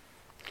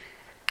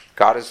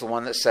 God is the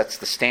one that sets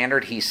the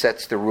standard. He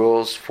sets the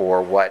rules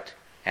for what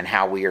and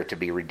how we are to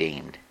be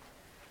redeemed.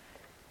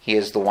 He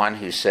is the one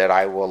who said,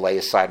 I will lay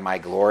aside my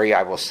glory.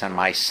 I will send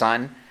my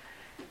son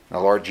the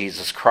Lord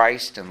Jesus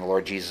Christ, and the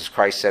Lord Jesus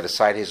Christ set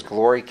aside his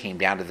glory, came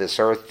down to this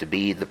earth to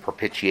be the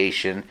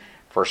propitiation,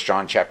 1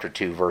 John chapter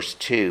 2, verse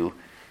 2,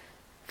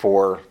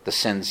 for the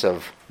sins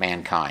of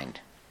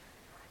mankind.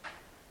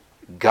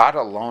 God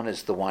alone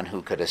is the one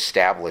who could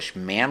establish.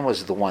 Man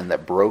was the one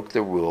that broke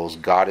the rules.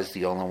 God is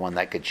the only one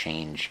that could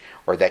change,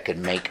 or that could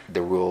make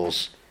the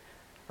rules,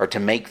 or to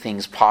make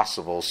things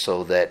possible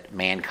so that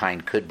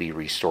mankind could be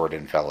restored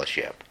in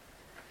fellowship.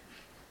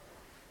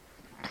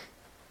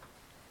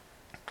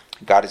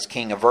 God is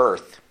King of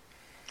earth,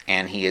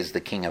 and he is the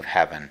King of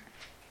heaven.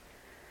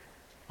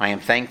 I am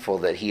thankful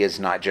that he is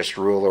not just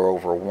ruler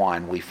over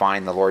one. We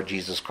find the Lord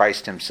Jesus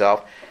Christ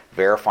himself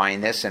verifying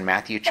this in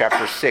Matthew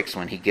chapter 6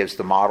 when he gives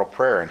the model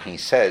prayer, and he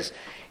says,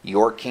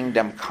 your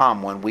kingdom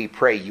come. When we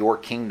pray, your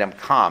kingdom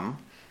come,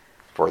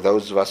 for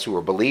those of us who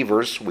are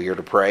believers, we are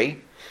to pray,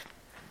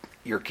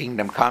 your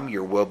kingdom come,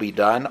 your will be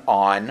done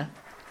on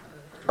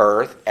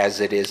earth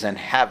as it is in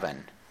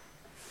heaven.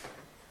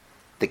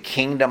 The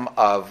kingdom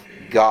of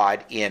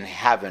God in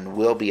heaven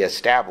will be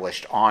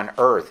established on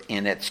earth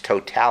in its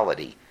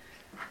totality.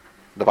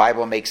 The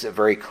Bible makes it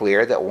very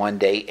clear that one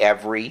day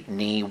every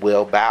knee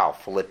will bow.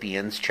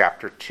 Philippians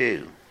chapter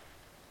 2.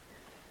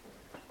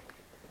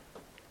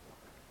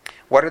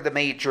 What are the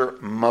major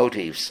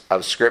motives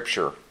of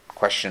Scripture?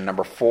 Question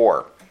number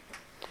 4.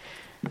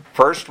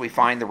 First, we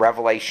find the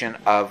revelation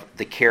of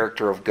the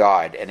character of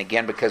God. And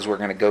again, because we're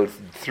going to go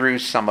through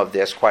some of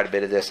this, quite a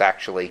bit of this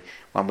actually,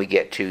 when we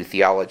get to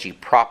theology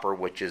proper,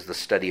 which is the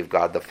study of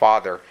God the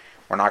Father,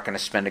 we're not going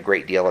to spend a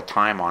great deal of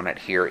time on it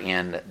here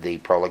in the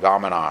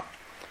Prolegomena.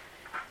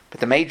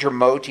 But the major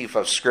motif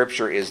of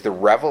Scripture is the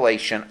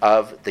revelation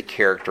of the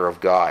character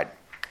of God.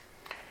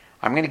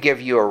 I'm going to give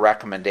you a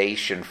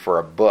recommendation for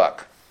a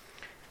book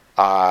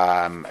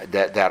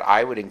that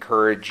I would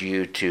encourage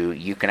you to.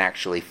 You can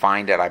actually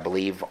find it, I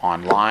believe,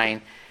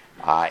 online.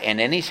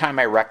 And anytime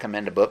I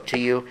recommend a book to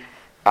you,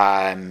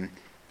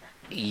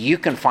 you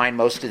can find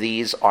most of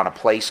these on a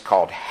place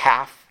called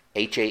half.com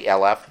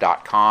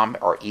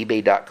or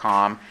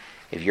ebay.com.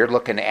 If you're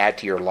looking to add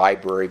to your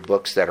library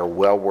books that are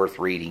well worth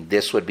reading,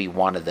 this would be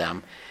one of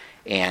them.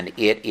 And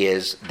it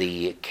is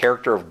The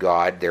Character of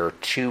God. There are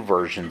two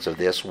versions of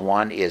this.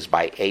 One is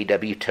by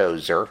A.W.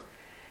 Tozer,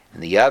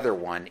 and the other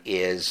one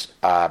is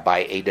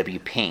by A.W.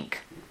 Pink.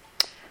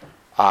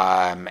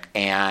 The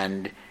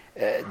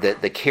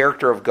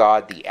character of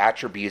God, the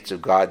attributes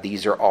of God,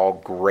 these are all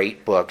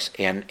great books,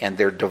 and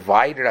they're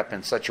divided up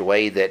in such a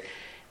way that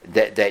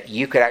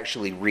you could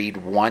actually read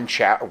one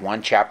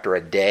chapter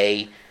a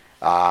day.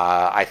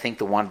 I think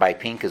the one by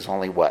Pink is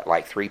only,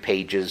 like 3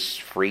 pages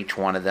for each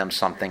one of them,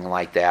 something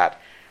like that.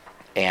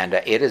 And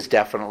it is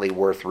definitely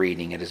worth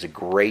reading. It is a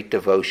great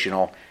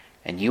devotional,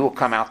 and you will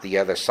come out the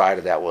other side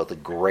of that with a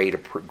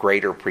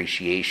greater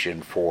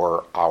appreciation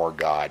for our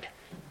God.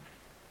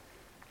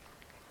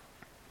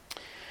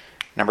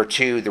 Number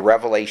 2, the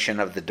revelation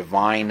of the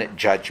divine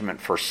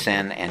judgment for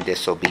sin and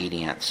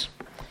disobedience.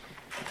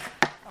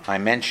 I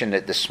mentioned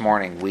it this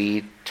morning.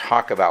 We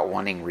talk about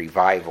wanting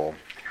revival.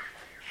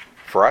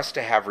 For us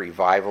to have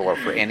revival, or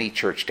for any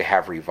church to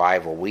have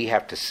revival, we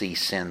have to see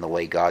sin the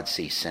way God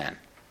sees sin.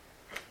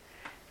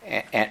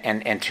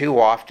 And too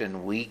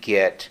often we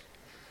get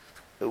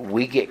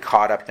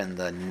caught up in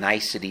the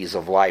niceties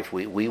of life.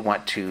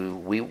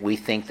 We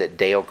think that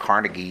Dale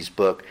Carnegie's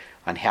book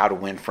on how to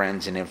win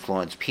friends and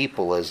influence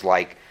people is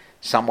like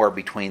somewhere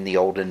between the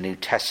Old and New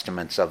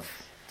Testaments of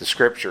the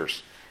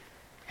Scriptures.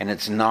 And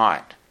it's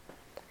not.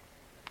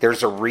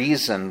 There's a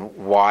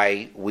reason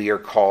why we are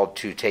called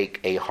to take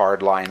a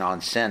hard line on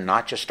sin,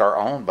 not just our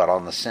own, but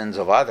on the sins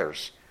of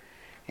others.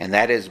 And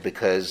that is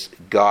because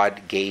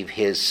God gave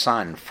His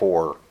Son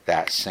for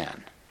that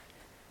sin.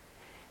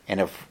 And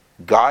if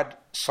God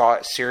saw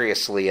it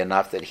seriously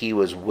enough that He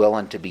was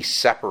willing to be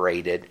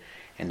separated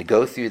and to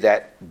go through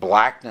that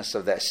blackness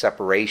of that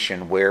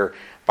separation, where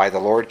by the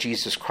Lord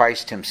Jesus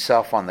Christ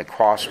Himself on the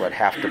cross would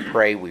have to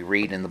pray, we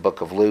read in the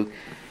book of Luke,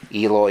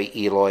 Eloi,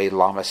 Eloi,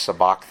 lama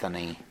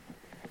sabachthani.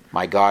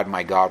 My God,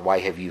 why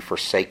have you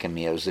forsaken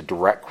me? It was a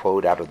direct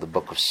quote out of the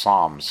book of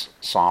Psalms,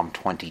 Psalm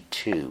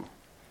 22.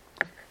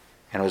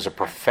 And it was a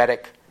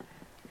prophetic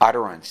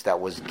utterance that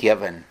was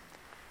given.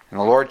 And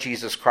the Lord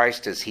Jesus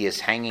Christ, as He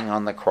is hanging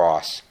on the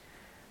cross,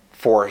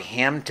 for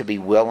Him to be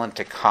willing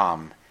to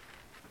come.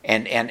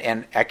 And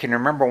I can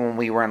remember when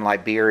we were in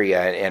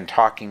Liberia and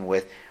talking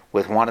with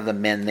one of the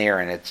men there,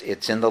 and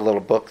it's in the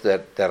little book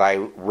that I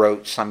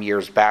wrote some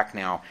years back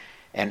now.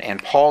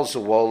 And Paul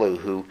Zawolu,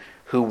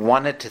 who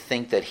wanted to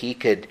think that he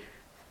could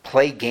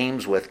play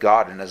games with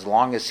God, and as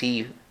long as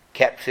he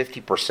kept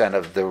 50%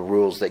 of the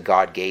rules that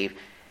God gave,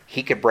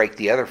 he could break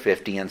the other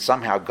 50, and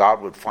somehow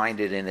God would find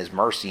it in His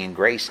mercy and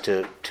grace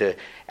to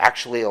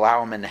actually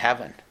allow him into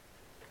heaven.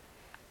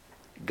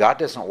 God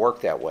doesn't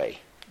work that way.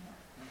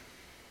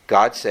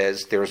 God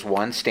says there's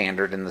one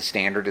standard, and the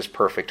standard is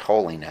perfect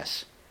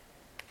holiness.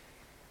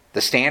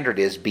 The standard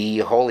is, be ye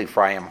holy,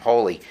 for I am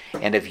holy.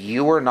 And if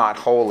you are not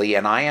holy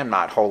and I am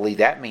not holy,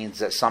 that means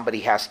that somebody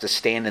has to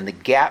stand in the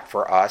gap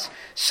for us.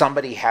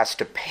 Somebody has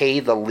to pay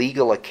the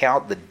legal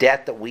account, the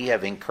debt that we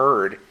have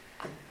incurred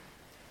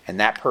And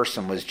that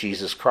person was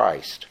Jesus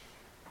Christ.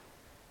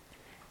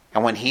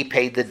 And when he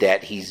paid the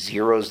debt, he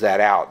zeroes that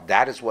out.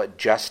 That is what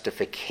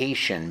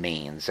justification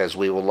means, as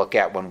we will look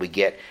at when we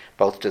get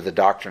both to the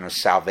doctrine of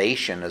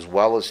salvation as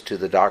well as to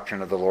the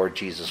doctrine of the Lord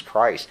Jesus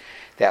Christ.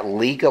 That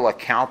legal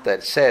account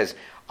that says,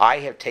 I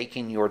have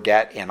taken your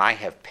debt and I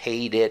have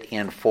paid it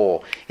in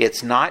full.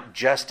 It's not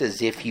just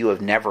as if you have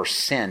never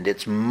sinned.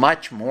 It's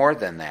much more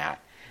than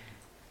that.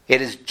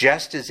 It is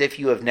just as if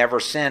you have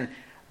never sinned.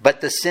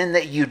 But the sin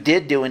that you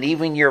did do, and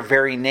even your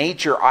very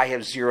nature, I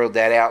have zeroed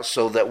that out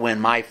so that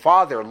when my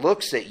Father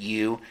looks at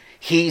you,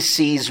 he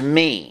sees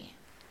me.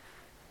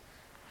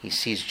 He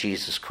sees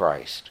Jesus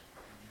Christ.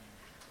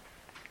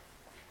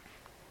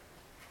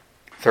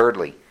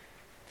 Thirdly,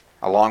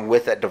 along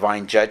with that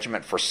divine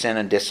judgment for sin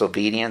and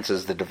disobedience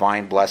is the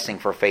divine blessing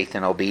for faith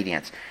and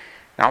obedience.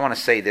 Now I want to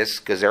say this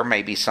because there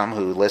may be some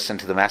who listen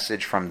to the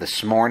message from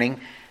this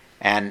morning,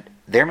 and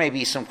there may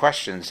be some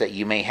questions that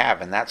you may have,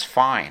 and that's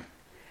fine.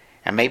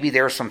 And maybe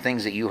there are some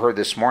things that you heard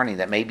this morning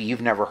that maybe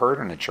you've never heard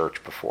in a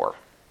church before.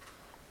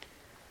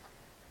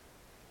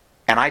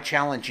 And I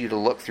challenge you to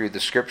look through the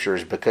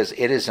Scriptures because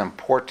it is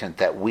important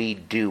that we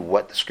do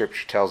what the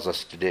Scripture tells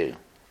us to do.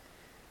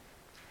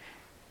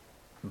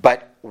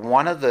 But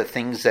one of the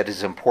things that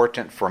is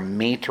important for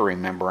me to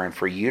remember and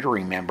for you to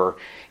remember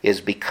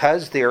is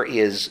because there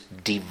is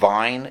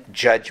divine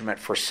judgment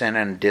for sin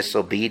and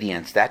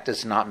disobedience, that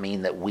does not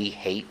mean that we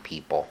hate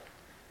people.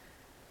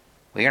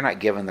 We are not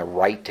given the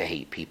right to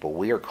hate people.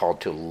 We are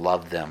called to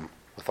love them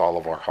with all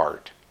of our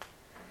heart.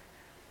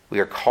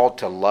 We are called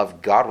to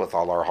love God with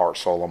all our heart,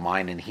 soul, and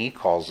mind, and he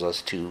calls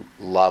us to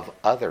love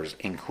others,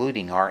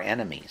 including our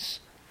enemies.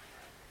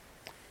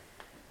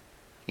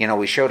 You know,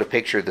 we showed a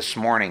picture this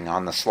morning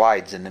on the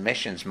slides in the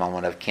missions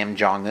moment of Kim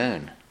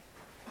Jong-un.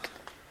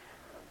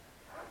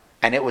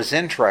 And it was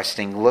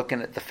interesting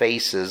looking at the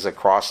faces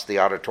across the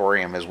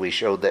auditorium as we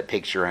showed that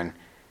picture, and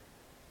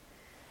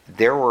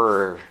there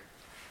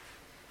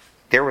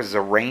was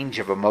a range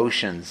of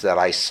emotions that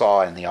I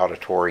saw in the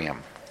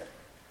auditorium.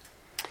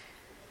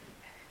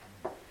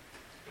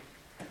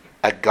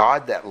 A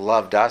God that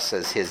loved us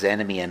as his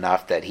enemy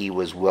enough that he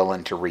was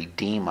willing to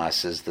redeem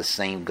us is the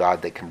same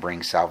God that can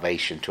bring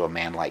salvation to a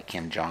man like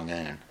Kim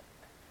Jong-un.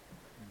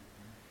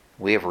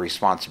 We have a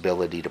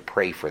responsibility to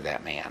pray for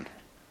that man.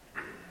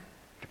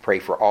 To pray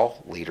for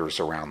all leaders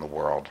around the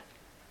world.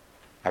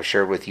 I've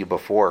shared with you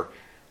before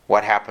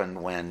what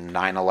happened when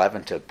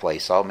 9/11 took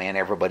place. Oh man,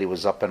 everybody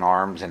was up in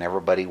arms and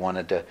everybody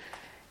wanted to,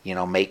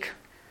 make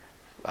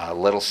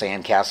little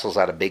sandcastles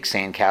out of big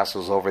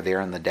sandcastles over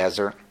there in the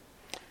desert.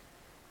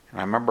 And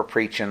I remember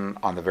preaching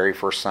on the very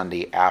first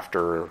Sunday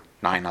after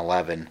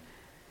 9/11.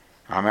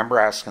 I remember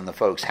asking the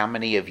folks, how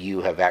many of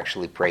you have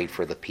actually prayed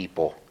for the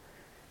people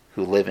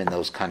who live in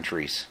those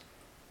countries?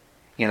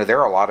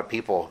 There are a lot of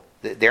people,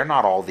 they're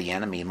not all the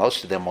enemy.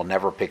 Most of them will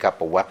never pick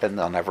up a weapon.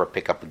 They'll never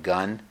pick up a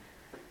gun.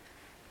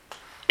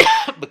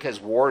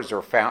 Because wars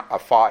are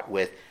fought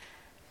with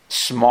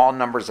small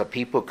numbers of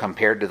people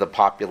compared to the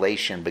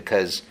population,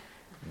 because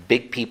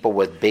big people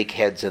with big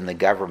heads in the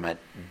government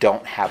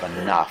don't have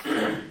enough,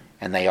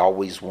 and they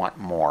always want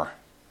more.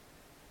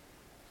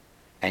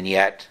 And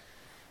yet,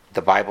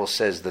 the Bible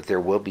says that there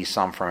will be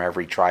some from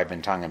every tribe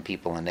and tongue and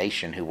people and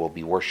nation who will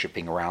be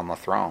worshiping around the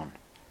throne.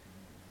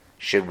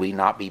 Should we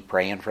not be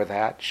praying for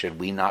that? Should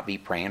we not be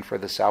praying for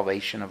the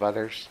salvation of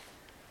others?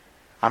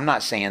 I'm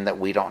not saying that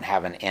we don't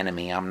have an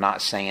enemy. I'm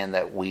not saying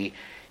that we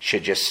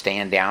should just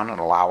stand down and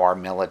allow our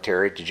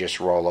military to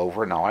just roll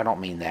over. No, I don't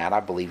mean that.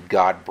 I believe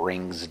God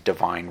brings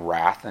divine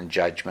wrath and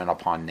judgment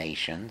upon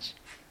nations.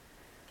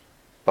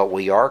 But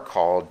we are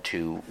called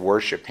to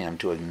worship him,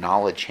 to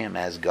acknowledge him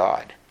as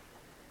God.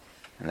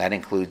 And that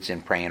includes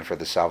in praying for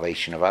the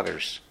salvation of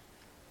others.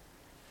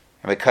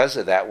 And because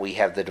of that, we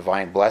have the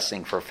divine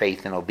blessing for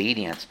faith and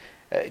obedience.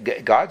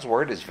 God's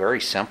word is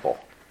very simple.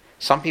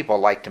 Some people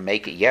like to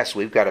make it, yes,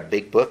 we've got a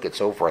big book, it's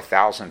over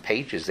 1,000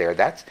 pages there.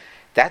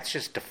 That's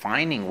just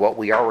defining what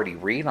we already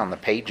read on the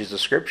pages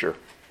of Scripture.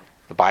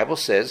 The Bible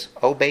says,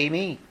 obey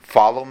me,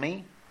 follow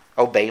me,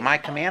 obey my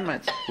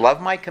commandments, love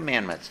my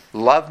commandments,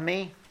 love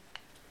me.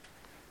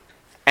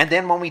 And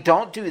then when we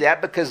don't do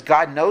that, because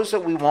God knows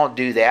that we won't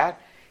do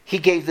that, he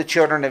gave the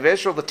children of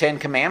Israel the 10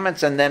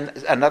 commandments and then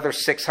another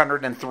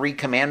 603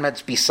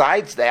 commandments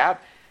besides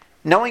that,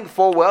 knowing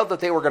full well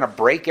that they were going to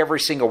break every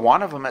single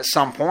one of them at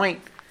some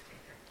point.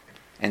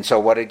 And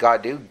so what did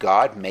God do?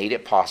 God made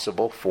it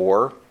possible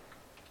for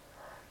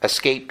a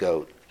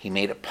scapegoat. He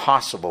made it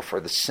possible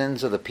for the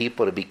sins of the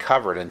people to be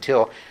covered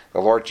until the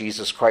Lord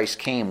Jesus Christ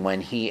came,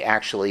 when he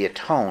actually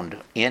atoned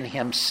in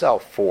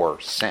himself for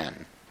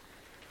sin.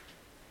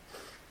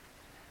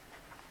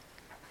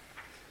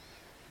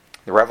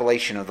 The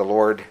revelation of the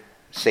Lord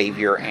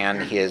Savior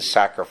and his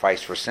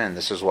sacrifice for sin.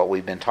 This is what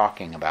we've been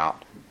talking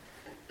about.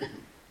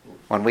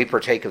 When we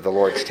partake of the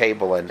Lord's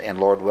table, and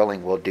Lord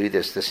willing, we'll do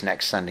this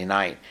next Sunday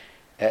night,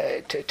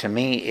 to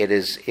me, it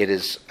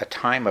is a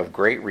time of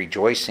great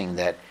rejoicing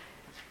that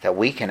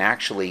we can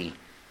actually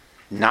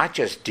not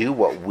just do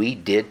what we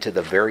did to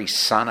the very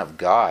Son of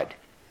God,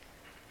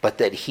 but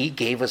that he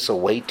gave us a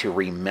way to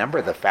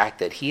remember the fact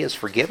that he has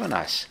forgiven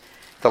us.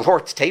 The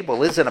Lord's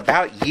table isn't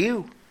about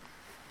you.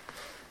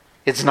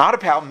 It's not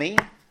about me.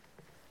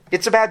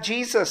 It's about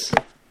Jesus.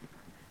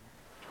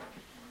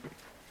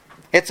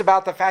 It's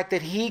about the fact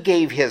that he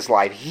gave his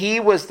life. He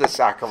was the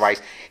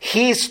sacrifice.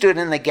 He stood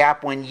in the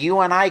gap when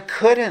you and I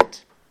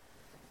couldn't.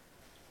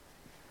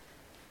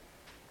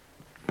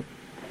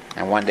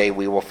 And one day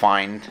we will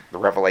find the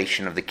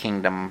revelation of the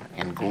kingdom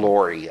and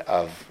glory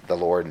of the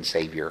Lord and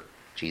Savior,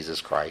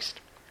 Jesus Christ.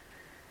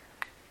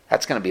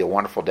 That's going to be a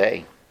wonderful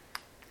day.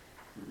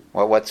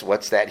 Well,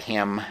 what's that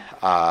hymn?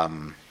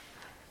 The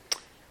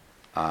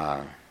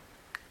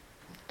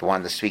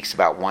one that speaks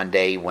about one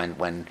day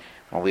when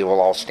we will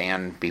all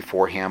stand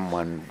before him,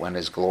 when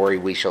his glory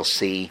we shall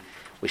see.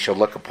 We shall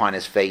look upon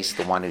his face,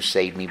 the one who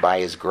saved me by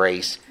his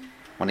grace.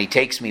 When he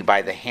takes me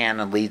by the hand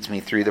and leads me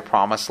through the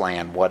promised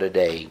land, what a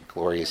day,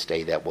 glorious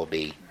day that will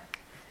be.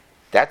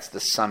 That's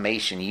the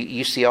summation.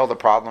 You see all the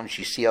problems,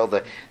 you see all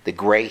the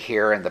gray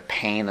hair and the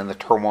pain and the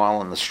turmoil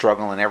and the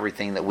struggle and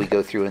everything that we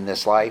go through in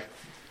this life.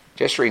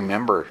 Just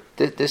remember,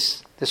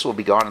 this will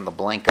be gone in the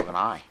blink of an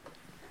eye.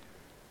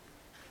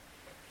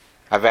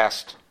 I've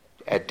asked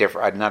at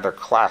another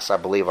class, I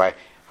believe, I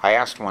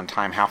asked one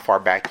time how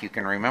far back you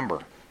can remember.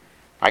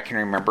 I can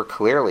remember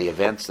clearly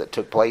events that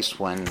took place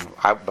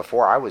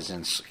before I was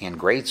in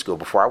grade school,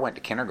 before I went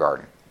to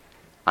kindergarten.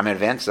 I mean,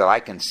 events that I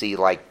can see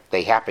like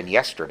they happened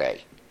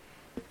yesterday.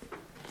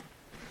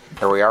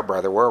 Here we are,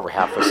 brother. We're over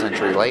half a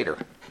century later.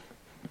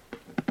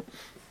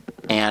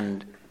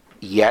 And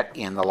yet,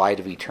 in the light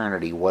of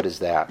eternity, what is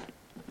that?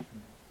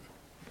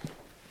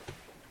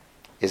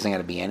 Isn't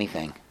going to be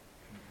anything.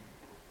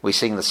 We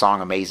sing the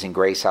song Amazing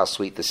Grace, how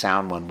sweet the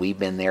sound, when we've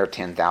been there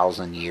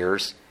 10,000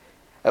 years.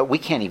 We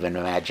can't even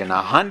imagine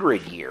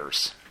 100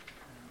 years.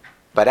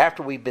 But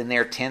after we've been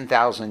there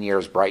 10,000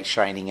 years, bright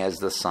shining as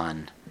the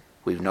sun,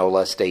 we've no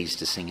less days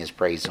to sing his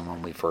praise than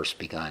when we first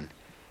begun.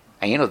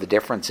 And you know the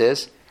difference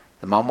is,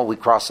 the moment we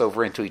cross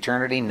over into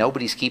eternity,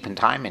 nobody's keeping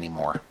time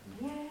anymore.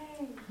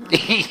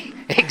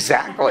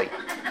 Exactly.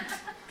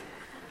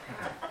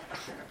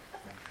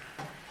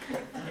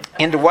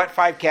 Into what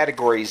 5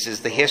 categories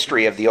is the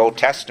history of the Old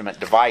Testament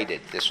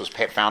divided? This was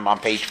found on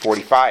page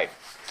 45.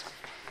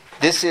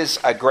 This is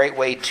a great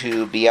way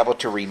to be able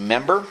to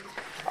remember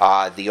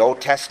the Old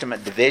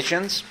Testament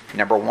divisions.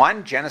 Number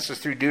 1, Genesis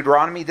through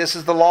Deuteronomy. This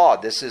is the law.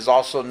 This is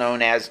also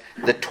known as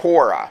the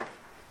Torah.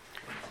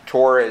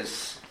 Torah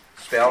is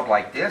spelled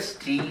like this,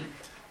 T-O-R-A-H.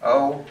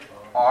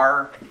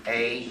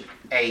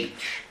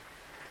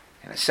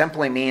 And it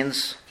simply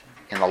means,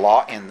 in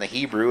the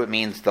Hebrew, it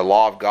means the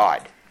law of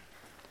God.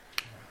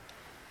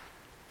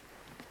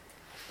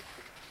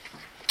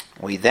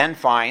 We then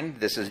find,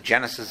 this is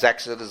Genesis,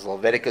 Exodus,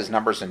 Leviticus,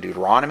 Numbers, and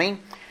Deuteronomy.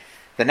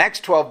 The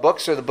next 12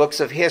 books are the books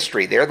of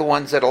history. They're the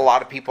ones that a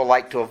lot of people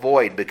like to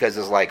avoid because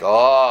it's like,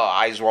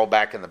 eyes roll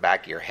back in the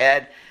back of your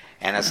head.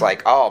 And it's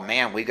like, oh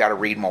man, we've got to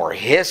read more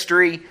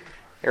history.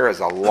 There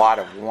is a lot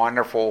of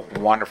wonderful,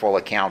 wonderful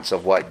accounts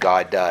of what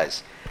God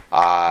does.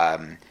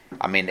 I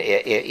mean,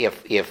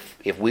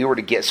 if we were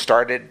to get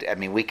started, I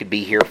mean, we could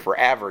be here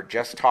forever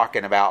just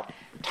talking about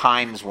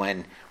times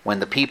when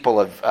the people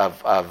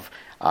of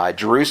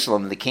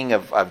Jerusalem, the king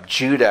of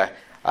Judah,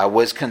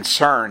 was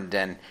concerned,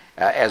 and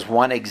as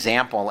one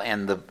example,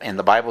 and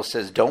the Bible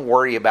says, don't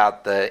worry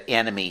about the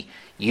enemy.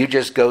 You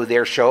just go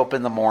there, show up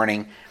in the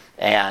morning,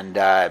 and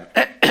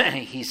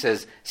he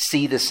says,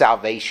 see the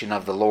salvation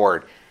of the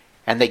Lord.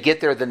 And they get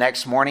there the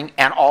next morning,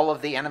 and all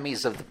of the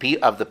enemies of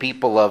the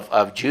people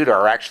of Judah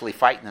are actually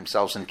fighting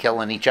themselves and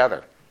killing each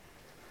other.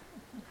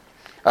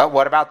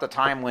 What about the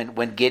time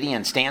when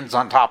Gideon stands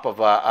on top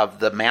of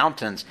the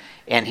mountains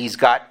and he's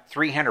got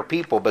 300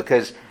 people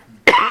because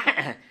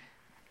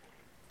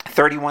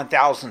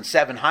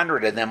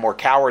 31,700 of them were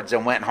cowards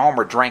and went home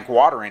or drank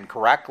water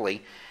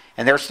incorrectly,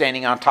 and they're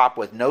standing on top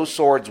with no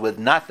swords, with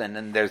nothing,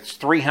 and there's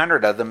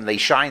 300 of them. They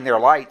shine their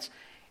lights,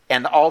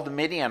 and all the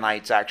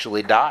Midianites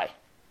actually die.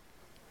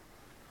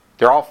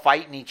 They're all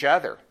fighting each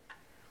other.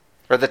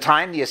 Or the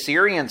time the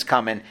Assyrians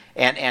come in,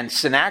 and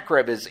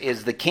Sennacherib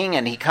is the king,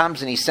 and he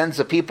comes and he sends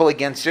the people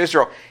against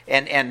Israel.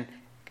 And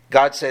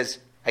God says,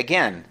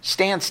 again,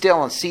 stand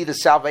still and see the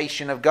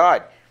salvation of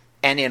God.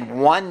 And in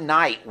one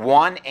night,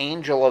 one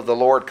angel of the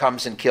Lord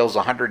comes and kills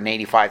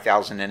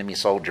 185,000 enemy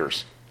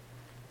soldiers.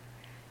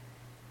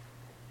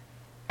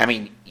 I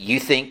mean, you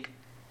think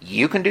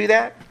you can do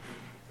that?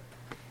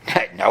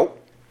 Nope.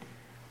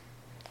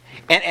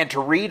 And to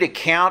read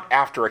account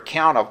after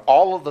account of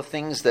all of the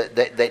things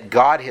that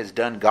God has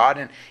done,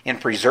 God in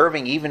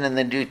preserving, even in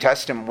the New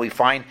Testament, we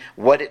find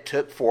what it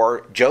took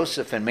for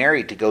Joseph and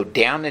Mary to go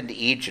down into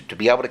Egypt, to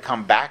be able to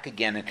come back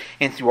again.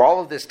 And through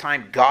all of this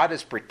time, God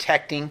is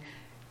protecting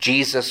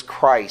Jesus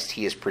Christ.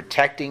 He is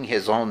protecting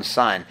his own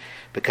son,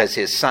 because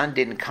his son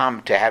didn't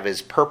come to have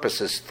his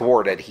purposes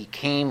thwarted. He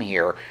came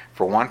here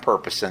for one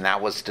purpose, and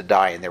that was to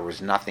die, and there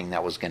was nothing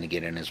that was going to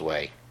get in his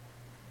way.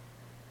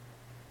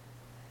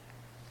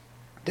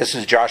 This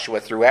is Joshua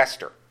through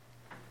Esther.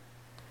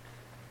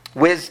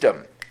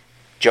 Wisdom.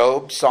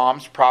 Job,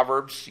 Psalms,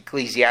 Proverbs,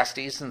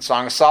 Ecclesiastes, and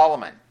Song of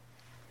Solomon.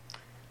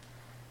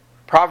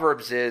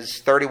 Proverbs is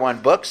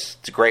 31 books.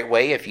 It's a great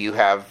way if you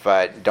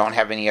don't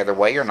have any other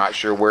way or not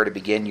sure where to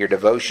begin your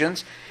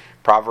devotions.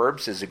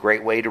 Proverbs is a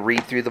great way to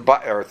read through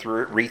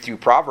read through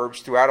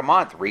Proverbs throughout a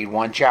month. Read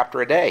one chapter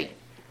a day.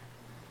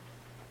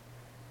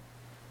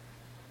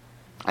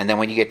 And then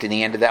when you get to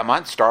the end of that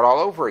month, start all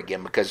over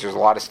again, because there's a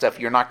lot of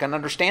stuff you're not going to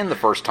understand the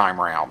first time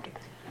around.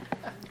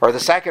 Or the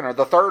second, or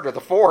the third, or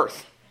the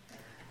fourth.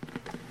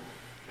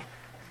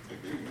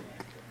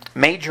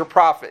 Major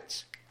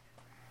prophets.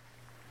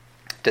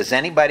 Does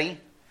anybody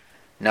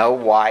know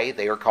why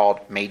they are called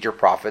major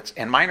prophets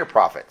and minor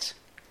prophets?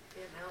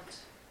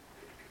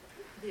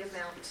 The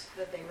amount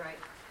that they write.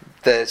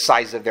 The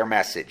size of their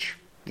message.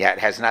 Yeah, it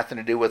has nothing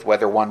to do with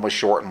whether one was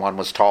short and one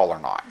was tall or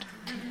not.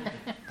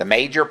 The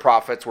major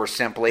prophets were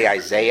simply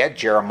Isaiah,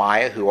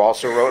 Jeremiah, who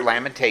also wrote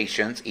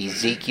Lamentations,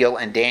 Ezekiel,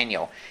 and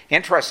Daniel.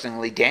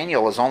 Interestingly,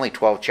 Daniel is only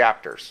 12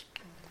 chapters.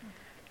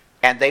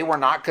 And they were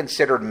not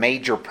considered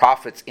major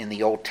prophets in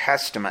the Old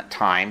Testament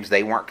times.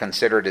 They weren't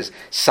considered as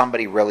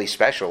somebody really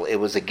special. It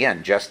was,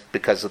 again, just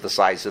because of the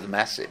size of the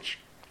message.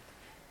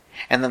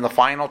 And then the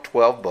final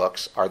 12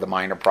 books are the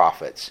minor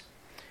prophets.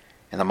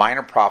 And the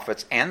minor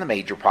prophets and the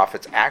major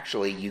prophets,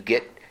 actually, you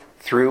get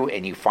through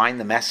and you find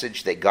the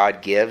message that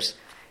God gives.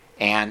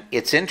 And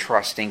it's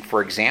interesting,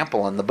 for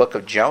example, in the book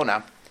of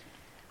Jonah,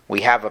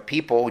 we have a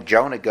people,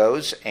 Jonah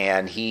goes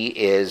and he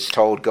is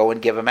told, go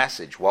and give a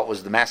message. What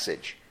was the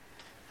message?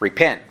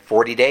 Repent.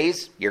 40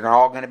 days, you're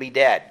all going to be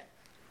dead.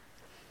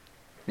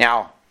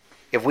 Now,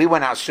 if we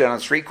went out, stood on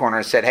the street corner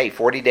and said, hey,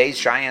 40 days,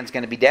 Cheyenne's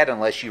going to be dead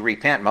unless you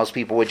repent, most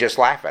people would just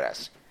laugh at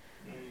us.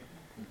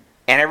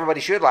 And everybody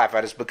should laugh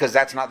at us, because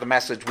that's not the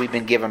message we've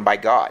been given by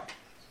God.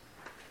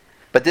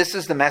 But this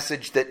is the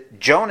message that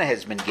Jonah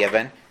has been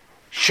given.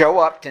 Show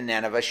up to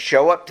Nineveh,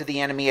 show up to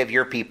the enemy of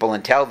your people,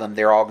 and tell them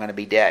they're all going to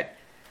be dead.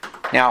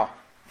 Now,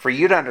 for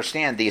you to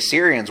understand, the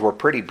Assyrians were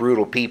pretty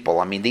brutal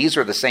people. I mean, these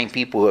are the same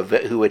people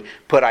who would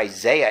put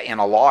Isaiah in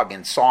a log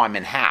and saw him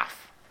in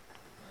half.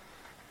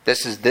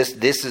 This is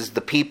the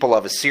people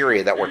of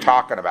Assyria that we're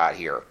talking about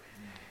here.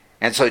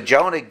 And so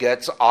Jonah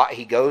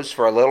he goes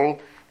for a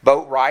little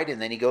boat ride,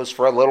 and then he goes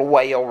for a little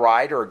whale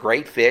ride or a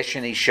great fish,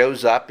 and he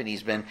shows up and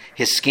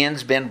his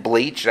skin's been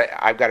bleached.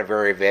 I've got a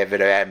very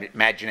vivid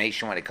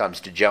imagination when it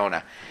comes to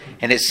Jonah.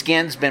 And his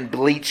skin's been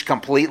bleached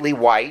completely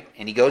white,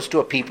 and he goes to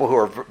a people who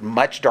are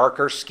much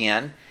darker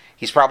skin.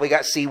 He's probably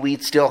got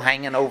seaweed still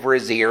hanging over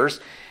his ears,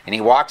 and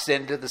he walks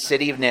into the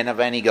city of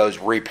Nineveh and he goes,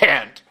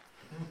 repent.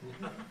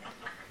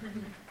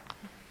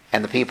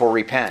 And the people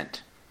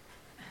repent.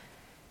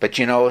 But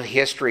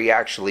history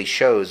actually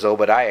shows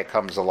Obadiah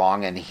comes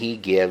along and he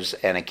gives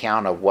an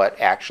account of what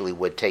actually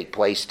would take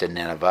place to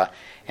Nineveh.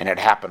 And it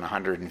happened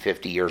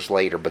 150 years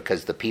later,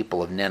 because the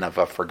people of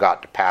Nineveh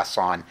forgot to pass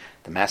on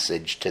the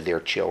message to their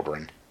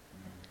children.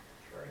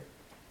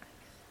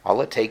 All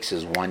it takes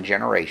is one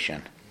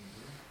generation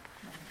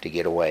to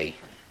get away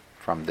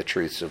from the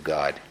truths of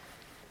God.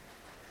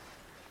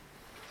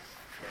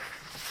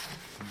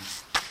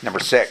 Number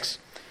 6.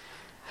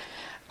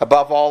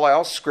 Above all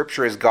else,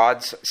 Scripture is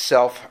God's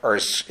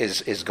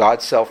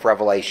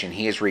self-revelation.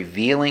 He is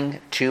revealing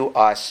to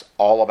us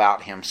all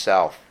about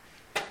Himself.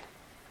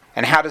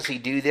 And how does He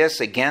do this?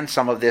 Again,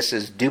 some of this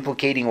is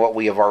duplicating what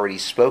we have already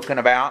spoken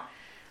about.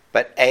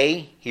 But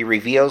He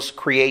reveals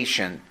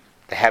creation,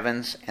 the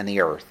heavens and the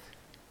earth.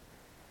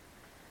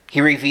 He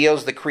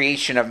reveals the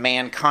creation of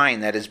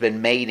mankind that has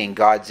been made in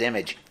God's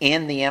image.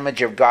 In the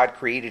image of God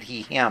created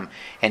He him.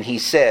 And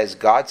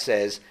God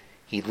says,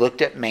 He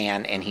looked at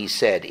man and He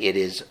said, it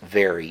is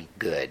very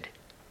good.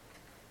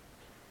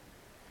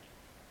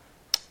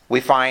 We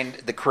find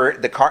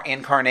the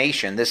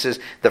incarnation. This is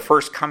the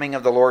first coming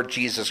of the Lord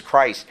Jesus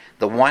Christ,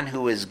 the one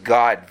who is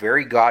God,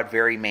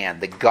 very man,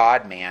 the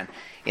God-man.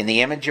 In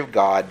the image of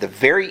God, the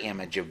very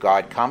image of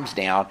God comes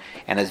down,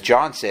 and as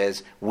John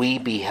says, we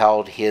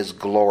beheld His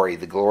glory.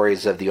 The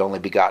glories of the only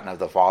begotten of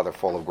the Father,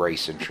 full of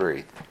grace and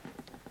truth.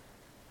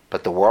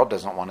 But the world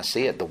doesn't want to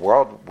see it. The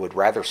world would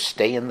rather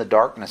stay in the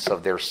darkness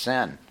of their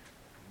sin.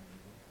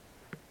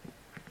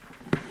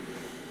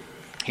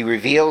 He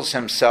reveals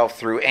Himself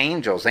through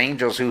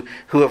angels who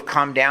have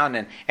come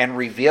down and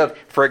revealed.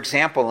 For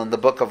example, in the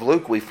book of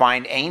Luke, we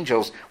find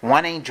angels.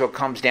 One angel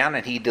comes down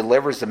and he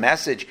delivers the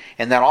message,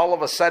 and then all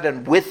of a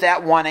sudden, with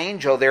that one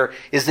angel, there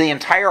is the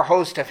entire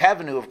host of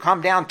heaven who have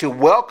come down to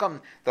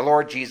welcome the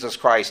Lord Jesus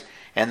Christ.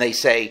 And they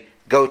say,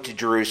 go to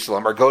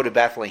Jerusalem or go to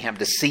Bethlehem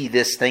to see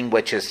this thing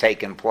which has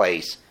taken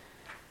place.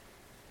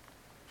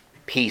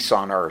 Peace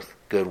on earth,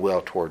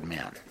 goodwill toward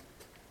men.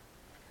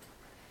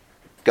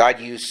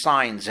 God used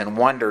signs and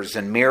wonders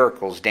and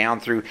miracles down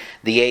through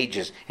the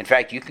ages. In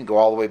fact, you can go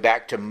all the way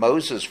back to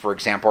Moses, for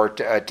example, or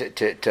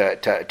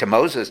to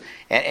Moses,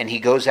 and he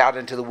goes out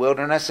into the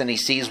wilderness and he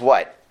sees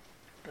what?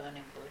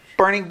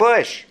 Burning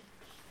bush.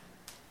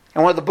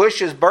 And when the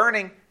bush is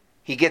burning,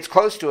 he gets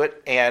close to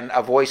it, and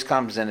a voice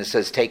comes and it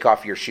says, take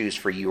off your shoes,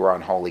 for you are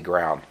on holy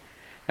ground.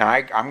 Now,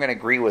 I'm going to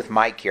agree with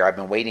Mike here. I've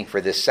been waiting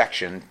for this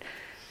section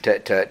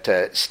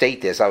to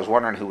state this. I was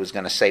wondering who was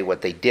going to say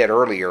what they did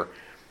earlier.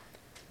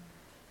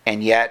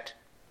 And yet,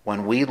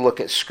 when we look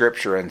at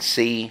Scripture and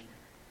see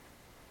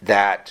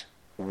that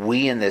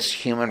we in this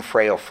human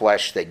frail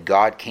flesh, that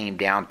God came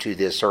down to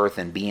this earth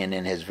and being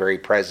in His very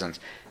presence,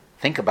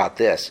 think about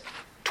this.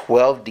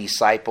 12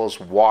 disciples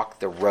walked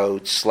the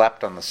road,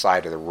 slept on the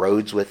side of the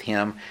roads with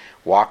Him,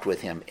 walked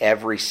with Him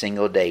every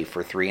single day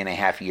for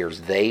 3.5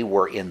 years. They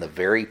were in the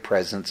very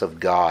presence of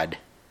God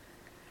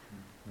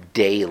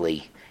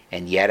daily.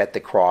 And yet at the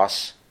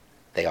cross,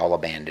 they all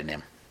abandoned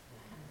Him.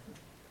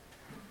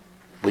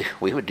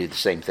 We would do the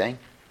same thing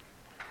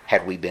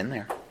had we been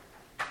there.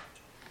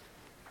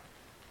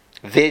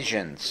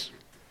 Visions,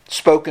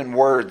 spoken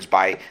words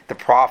by the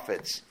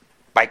prophets,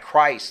 by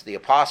Christ, the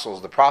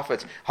apostles, the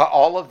prophets,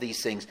 all of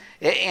these things.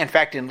 In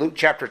fact, in Luke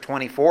chapter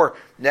 24,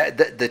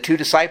 the two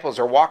disciples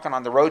are walking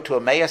on the road to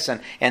Emmaus,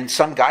 and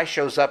some guy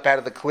shows up out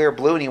of the clear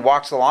blue, and he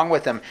walks along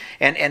with them,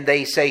 and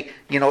they say,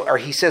 or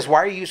he says,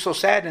 "Why are you so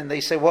sad?" And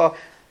they say, Well,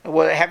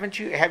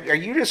 are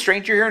you a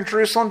stranger here in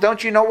Jerusalem?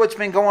 Don't you know what's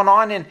been going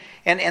on?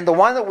 And the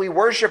one that we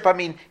worship,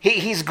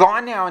 he's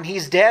gone now and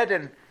he's dead.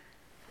 And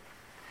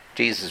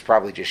Jesus is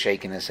probably just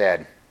shaking his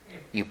head.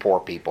 You poor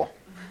people.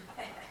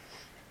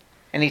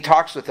 And he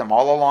talks with them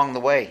all along the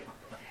way.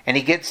 And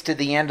he gets to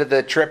the end of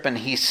the trip, and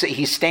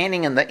he's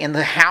standing in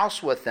the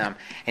house with them,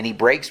 and he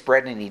breaks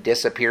bread and he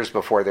disappears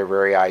before their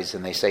very eyes.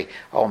 And they say,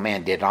 "Oh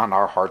man, did not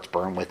our hearts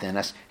burn within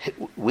us?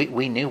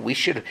 We knew we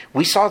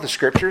saw the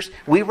Scriptures,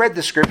 we read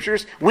the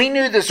Scriptures, we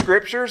knew the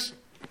Scriptures."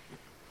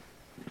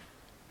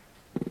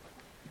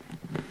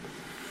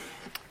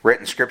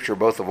 Written Scripture,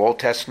 both of Old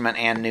Testament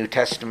and New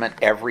Testament,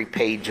 every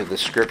page of the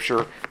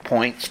Scripture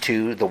points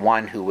to the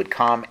one who would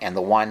come, and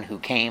the one who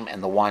came,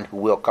 and the one who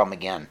will come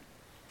again.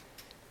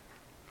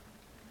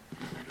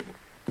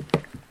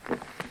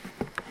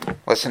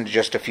 Listen to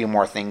just a few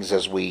more things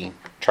as we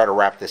try to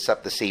wrap this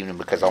up this evening,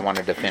 because I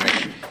wanted to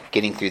finish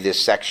getting through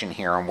this section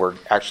here, and we're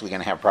actually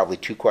going to have probably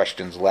 2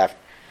 questions left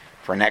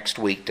for next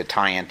week to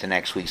tie into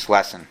next week's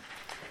lesson.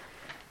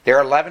 There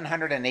are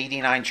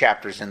 1,189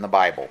 chapters in the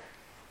Bible,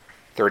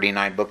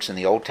 39 books in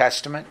the Old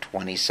Testament,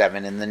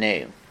 27 in the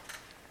New.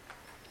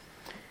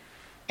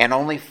 And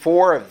only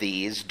 4 of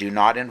these do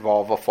not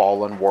involve a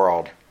fallen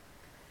world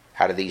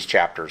out of these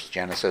chapters: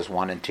 Genesis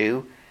 1 and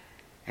 2,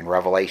 and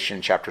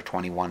Revelation chapter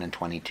 21 and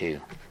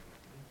 22.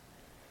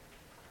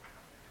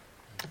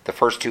 The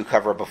first 2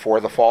 cover before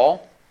the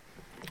fall,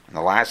 and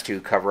the last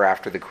 2 cover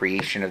after the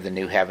creation of the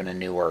new heaven and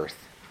new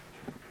earth.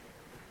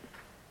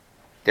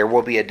 There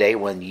will be a day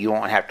when you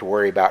won't have to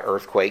worry about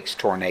earthquakes,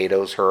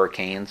 tornadoes,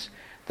 hurricanes.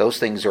 Those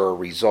things are a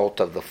result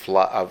of the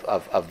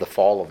of the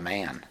fall of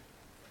man.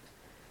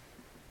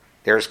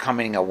 There's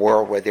coming a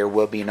world where there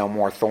will be no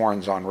more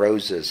thorns on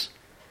roses.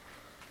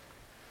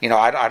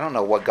 I don't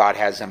know what God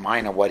has in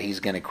mind or what He's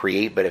going to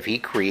create, but if He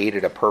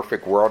created a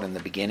perfect world in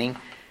the beginning,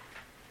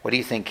 what do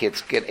you think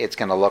it's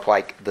going to look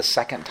like the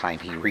second time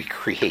He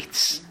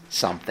recreates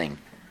something?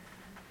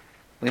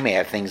 We may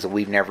have things that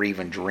we've never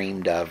even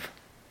dreamed of.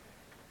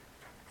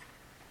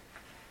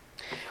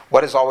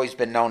 What has always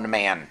been known to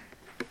man?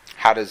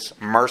 How does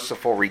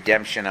merciful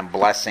redemption and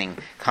blessing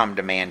come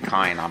to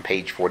mankind? On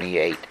page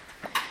 48.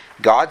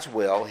 God's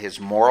will, His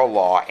moral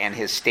law, and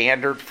His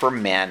standard for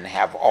men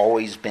have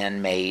always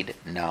been made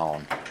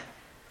known.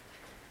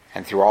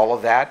 And through all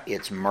of that,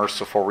 it's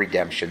merciful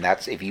redemption.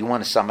 That's, if you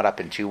want to sum it up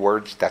in 2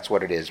 words, that's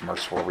what it is: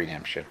 merciful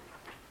redemption.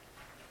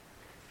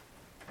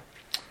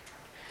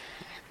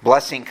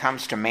 Blessing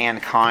comes to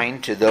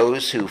mankind, to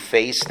those who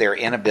face their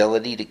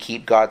inability to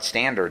keep God's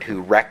standard,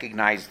 who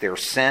recognize their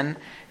sin,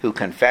 who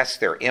confess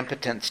their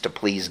impotence to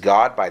please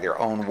God by their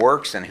own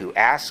works, and who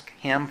ask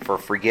Him for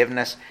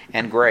forgiveness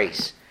and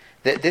grace.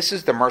 This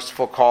is the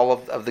merciful call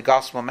of the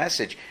gospel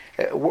message.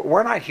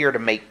 We're not here to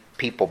make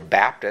people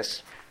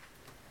Baptists.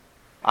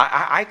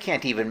 I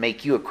can't even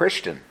make you a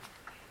Christian.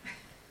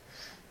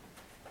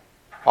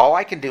 All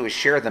I can do is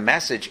share the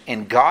message,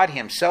 and God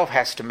Himself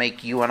has to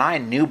make you and I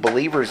new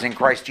believers in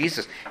Christ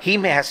Jesus. He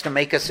has to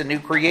make us a new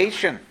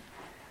creation.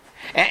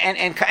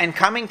 And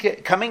coming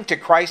to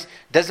Christ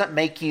doesn't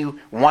make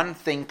you one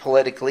thing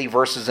politically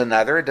versus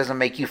another. It doesn't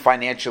make you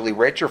financially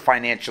rich or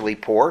financially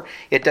poor.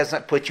 It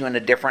doesn't put you in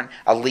a different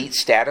elite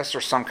status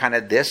or some kind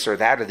of this or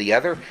that or the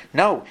other.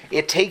 No,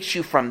 it takes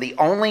you from the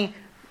only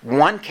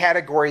one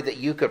category that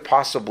you could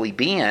possibly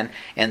be in,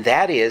 and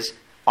that is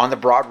on the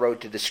broad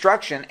road to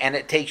destruction, and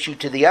it takes you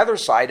to the other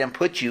side and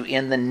puts you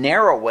in the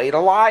narrow way to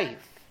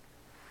life.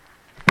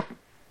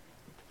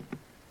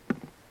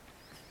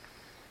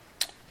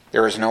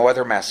 There is no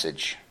other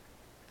message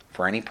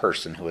for any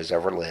person who has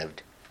ever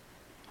lived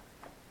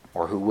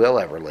or who will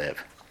ever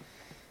live.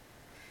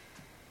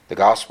 The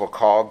gospel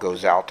call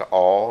goes out to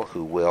all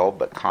who will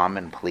but come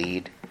and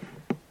plead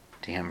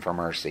to Him for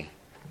mercy.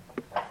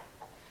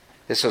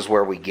 This is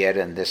where we get,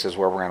 and this is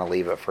where we're going to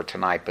leave it for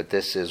tonight, but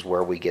this is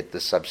where we get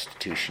the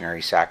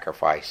substitutionary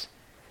sacrifice.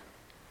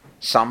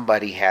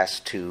 Somebody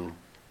has to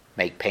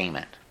make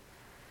payment.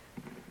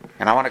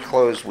 And I want to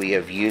close, we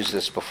have used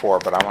this before,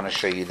 but I want to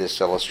show you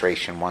this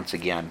illustration once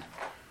again.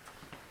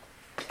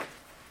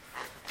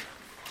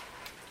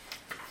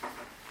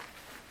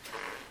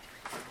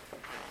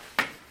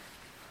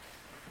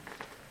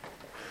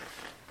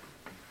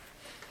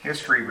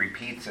 history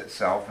repeats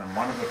itself, and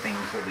one of the things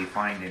that we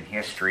find in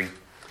history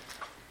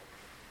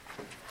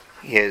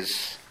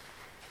is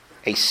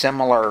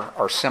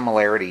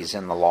similarities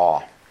in the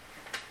law.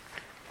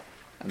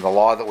 And the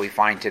law that we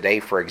find today,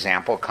 for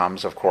example,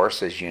 comes, of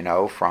course, as you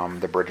know,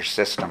 from the British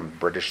system,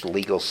 British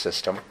legal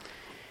system.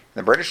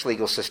 The British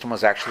legal system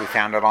was actually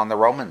founded on the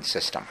Roman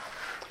system.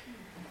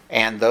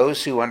 And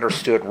those who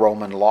understood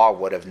Roman law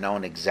would have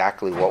known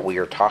exactly what we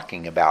are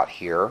talking about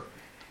here.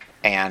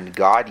 And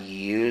God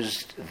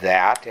used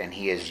that, and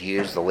He has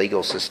used the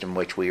legal system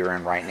which we are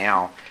in right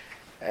now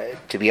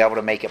to be able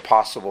to make it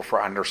possible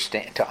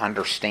to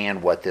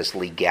understand what this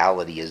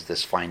legality is,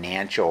 this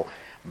financial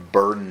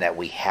burden that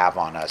we have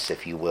on us,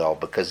 if you will,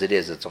 because it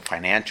is. It's a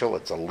financial,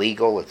 it's a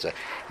legal, it's a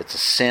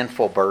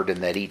sinful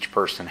burden that each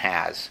person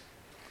has.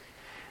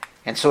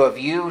 And so if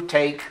you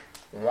take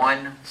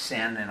one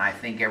sin, and I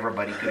think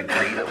everybody could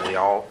agree that we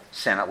all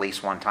sin at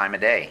least one time a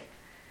day.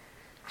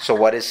 So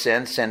what is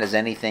sin? Sin is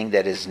anything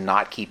that is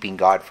not keeping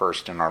God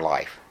first in our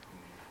life.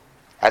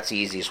 That's the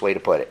easiest way to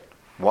put it.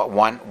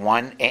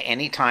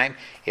 Anytime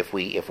if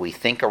we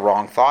think a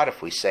wrong thought,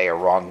 if we say a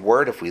wrong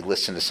word, if we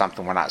listen to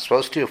something we're not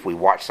supposed to, if we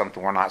watch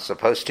something we're not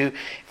supposed to,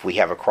 if we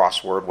have a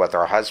cross word with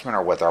our husband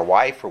or with our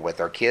wife or with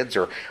our kids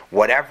or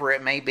whatever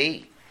it may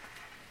be,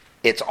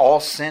 it's all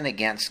sin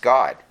against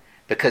God,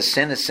 because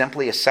sin is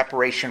simply a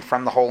separation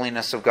from the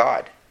holiness of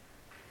God.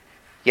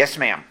 Yes,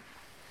 ma'am.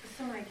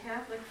 So my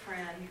Catholic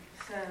friend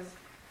says,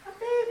 a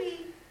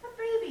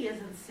baby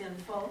isn't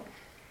sinful.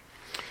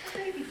 A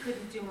baby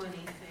couldn't do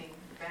anything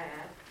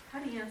bad. How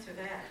do you answer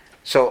that?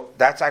 So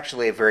that's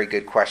actually a very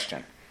good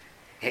question.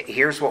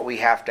 Here's what we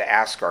have to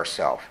ask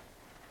ourselves.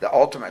 The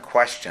ultimate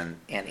question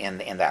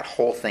in that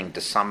whole thing,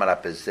 to sum it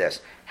up, is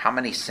this. How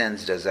many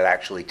sins does it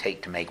actually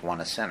take to make one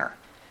a sinner?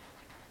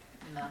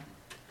 None.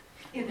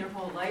 In their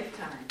whole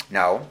lifetime?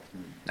 No.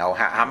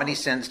 How many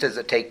sins does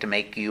it take to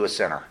make you a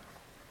sinner?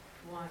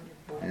 One.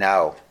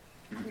 No.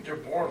 You're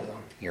born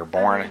one. You're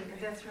born.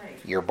 That's right.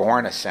 You're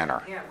born a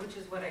sinner. Yeah, which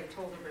is what I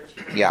told her, but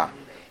she Yeah.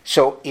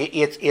 So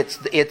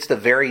it's the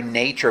very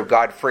nature of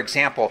God. For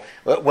example,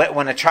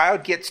 when a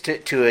child gets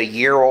to a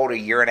year old, a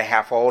year and a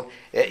half old,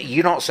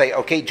 you don't say,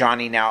 okay,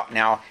 Johnny,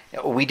 now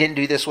we didn't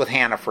do this with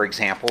Hannah, for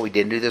example. We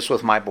didn't do this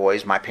with my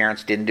boys. My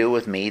parents didn't do it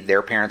with me.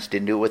 Their parents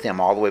didn't do it with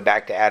them, all the way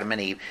back to Adam and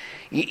Eve.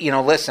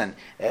 Listen,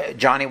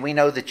 Johnny, we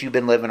know that you've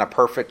been living a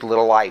perfect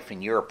little life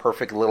and you're a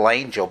perfect little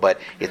angel, but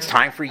it's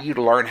time for you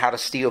to learn how to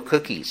steal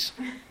cookies.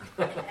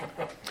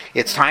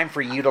 It's time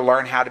for you to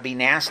learn how to be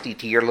nasty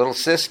to your little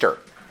sister.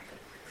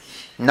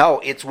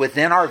 No, it's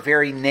within our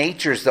very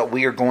natures that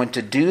we are going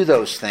to do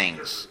those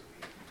things.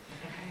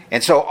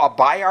 And so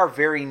by our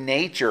very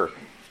nature,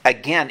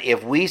 again,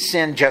 if we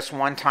sin just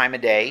one time a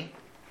day,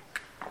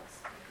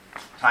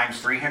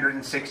 times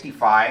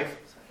 365,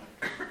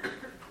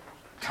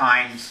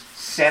 times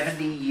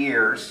 70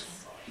 years,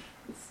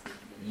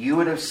 you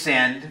would have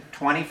sinned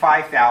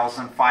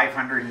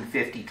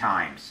 25,550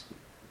 times.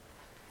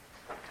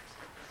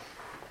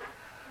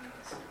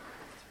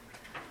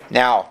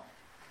 Now,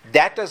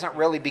 that doesn't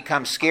really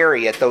become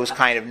scary at those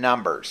kind of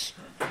numbers.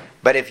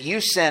 But if you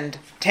sinned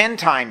 10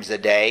 times a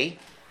day,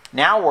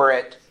 now we're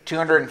at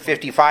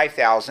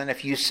 255,000.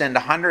 If you sinned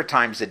 100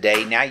 times a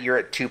day, now you're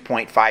at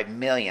 2.5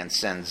 million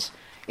sins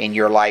in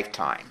your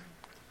lifetime.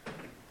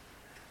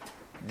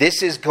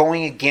 This is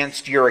going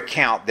against your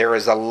account. There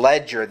is a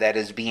ledger that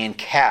is being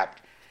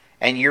kept,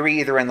 and you're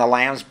either in the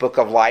Lamb's Book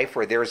of Life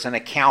or there's an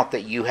account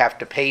that you have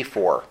to pay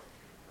for.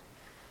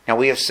 Now,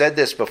 we have said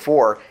this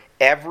before.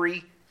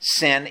 Every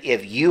sin,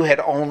 if you had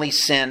only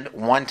sinned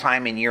one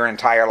time in your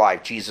entire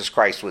life, Jesus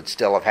Christ would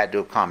still have had to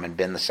have come and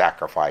been the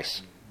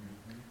sacrifice.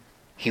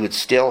 He would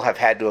still have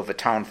had to have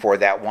atoned for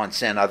that one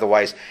sin.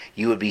 Otherwise,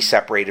 you would be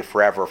separated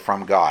forever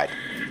from God.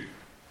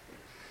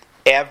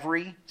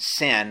 Every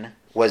sin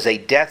was a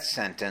death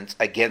sentence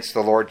against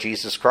the Lord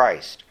Jesus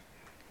Christ.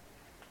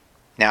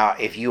 Now,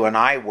 if you and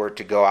I were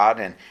to go out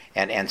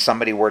and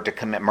somebody were to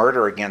commit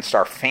murder against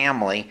our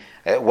family,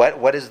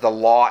 what does the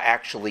law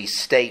actually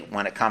state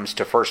when it comes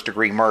to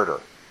first-degree murder?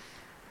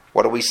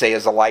 What do we say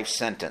is a life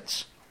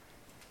sentence?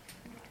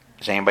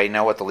 Does anybody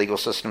know what the legal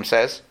system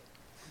says?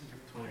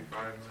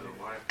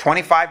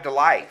 25 to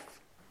life.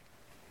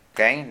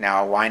 Okay,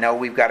 now I know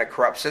we've got a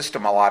corrupt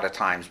system a lot of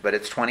times, but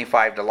it's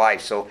 25 to life.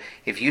 So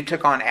if you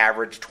took on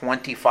average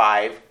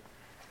 25,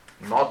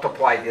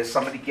 multiply this,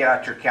 somebody get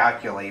out your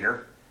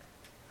calculator,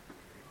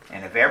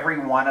 and if every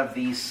one of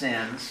these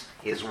sins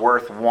is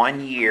worth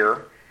 1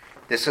 year,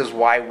 this is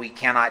why we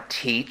cannot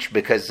teach,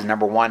 because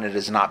number one, it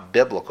is not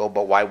biblical,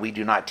 but why we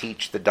do not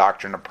teach the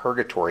doctrine of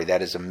purgatory.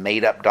 That is a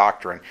made-up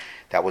doctrine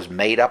that was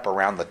made up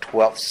around the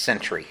 12th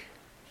century.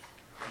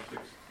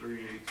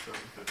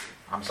 638,750.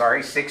 I'm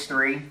sorry,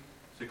 6'3"?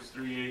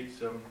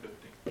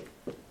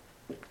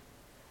 638,750.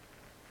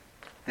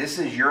 This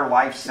is your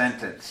life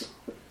sentence.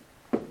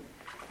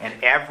 And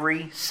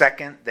every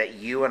second that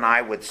you and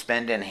I would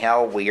spend in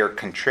hell, we are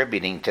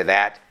contributing to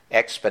that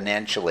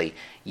exponentially.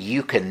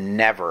 You can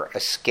never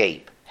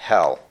escape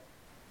hell.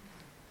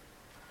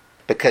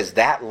 Because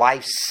that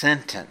life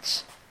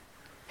sentence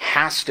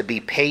has to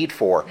be paid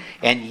for.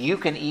 And you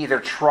can either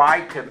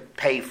try to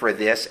pay for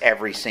this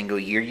every single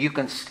year, you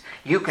can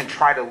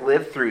try to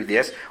live through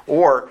this,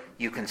 or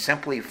you can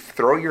simply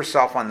throw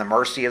yourself on the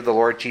mercy of the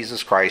Lord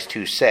Jesus Christ,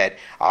 who said,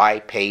 I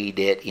paid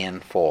it in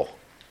full.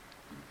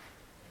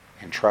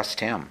 And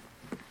trust Him.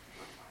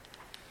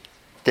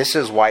 This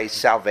is why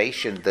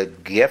salvation, the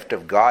gift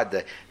of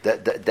God,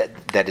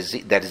 that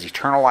is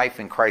eternal life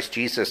in Christ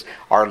Jesus,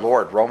 our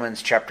Lord.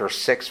 Romans chapter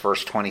 6,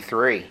 verse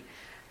 23.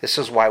 This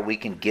is why we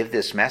can give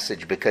this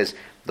message, because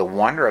the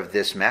wonder of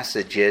this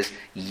message is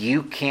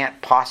you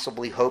can't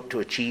possibly hope to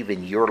achieve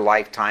in your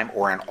lifetime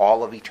or in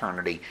all of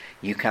eternity.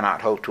 You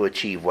cannot hope to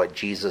achieve what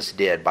Jesus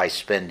did by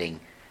spending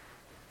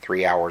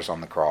 3 hours on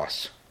the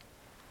cross,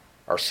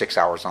 or 6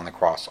 hours on the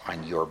cross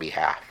on your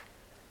behalf.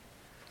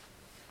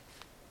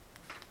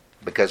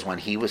 Because when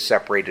He was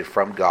separated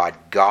from God,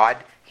 God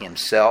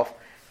Himself,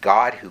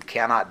 God who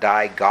cannot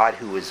die, God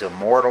who is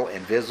immortal,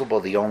 invisible,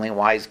 the only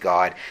wise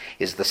God,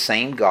 is the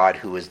same God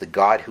who is the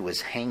God who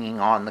is hanging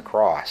on the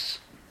cross.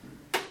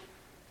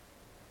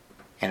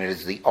 And it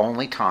is the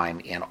only time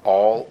in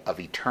all of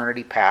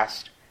eternity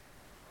past,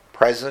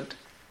 present,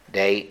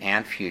 day,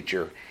 and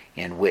future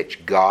in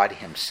which God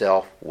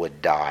Himself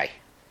would die.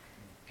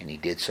 And He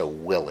did so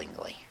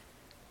willingly.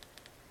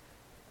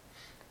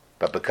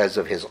 But because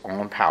of His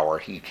own power,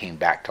 He came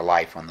back to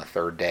life on the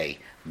third day,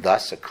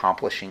 thus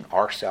accomplishing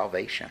our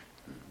salvation.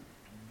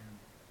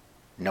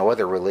 No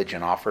other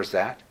religion offers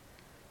that.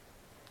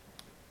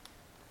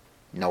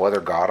 No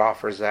other God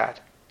offers that.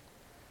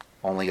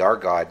 Only our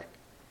God.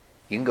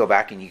 You can go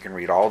back and you can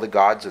read all the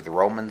gods of the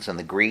Romans and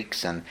the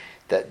Greeks and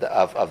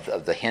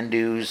of the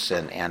Hindus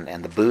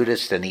and the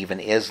Buddhists and even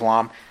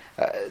Islam.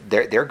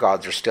 Their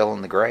gods are still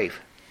in the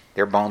grave.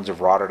 Their bones have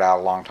rotted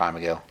out a long time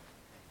ago.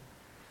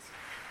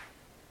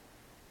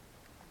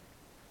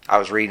 I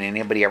was reading,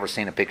 anybody ever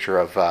seen a picture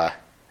of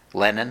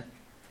Lenin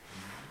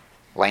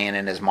laying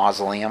in his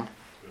mausoleum?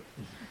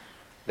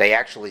 They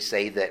actually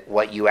say that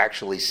what you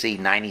actually see,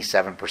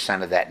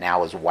 97% of that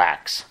now is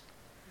wax.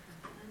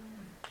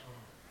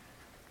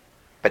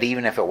 But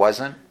even if it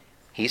wasn't,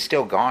 he's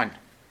still gone.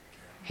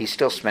 He's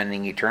still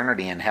spending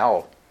eternity in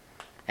hell.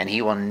 And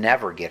he will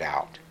never get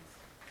out.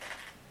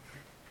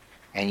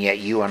 And yet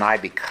you and I,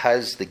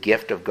 because the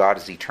gift of God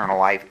is eternal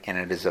life and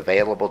it is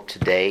available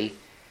today,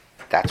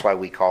 that's why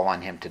we call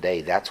on Him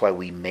today. That's why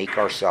we make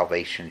our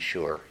salvation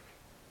sure.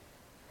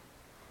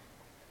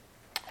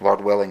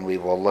 Lord willing, we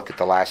will look at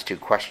the last two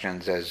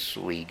questions as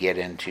we get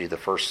into the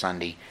first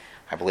Sunday.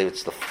 I believe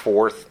it's the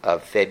 4th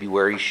of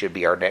February should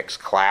be our next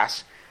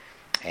class.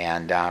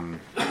 And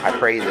I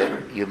pray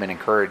that you've been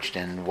encouraged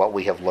in what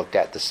we have looked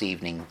at this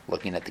evening,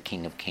 looking at the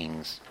King of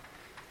Kings.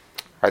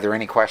 Are there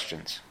any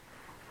questions?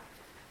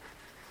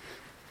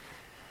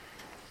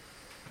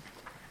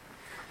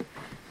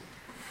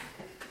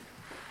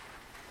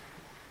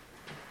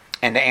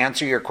 And to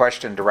answer your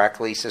question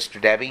directly, Sister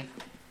Debbie,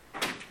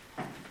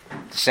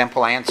 the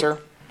simple answer,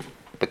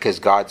 because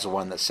God's the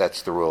one that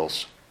sets the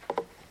rules.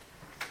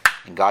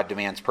 And God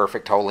demands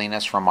perfect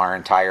holiness from our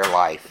entire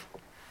life.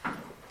 And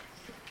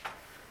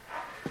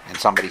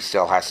somebody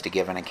still has to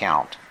give an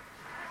account.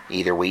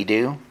 Either we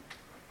do,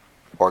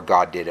 or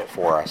God did it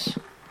for us.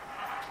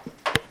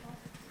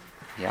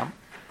 Yeah?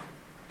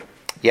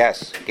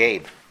 Yes,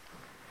 Gabe.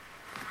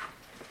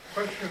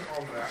 Question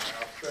on that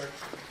aspect.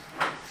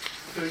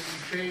 So you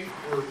say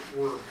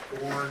we're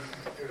born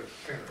as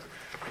sinners,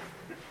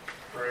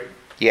 right?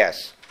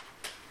 Yes.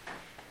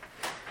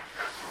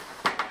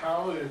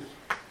 How is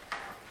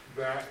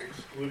that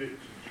excluded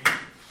to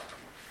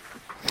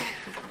Jesus?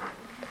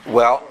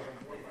 Well,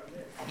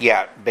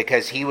 yeah,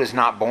 because He was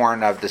not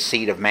born of the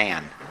seed of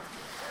man.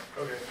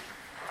 Okay.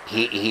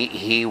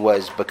 He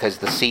was, because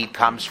the seed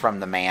comes from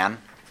the man,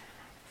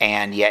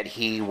 and yet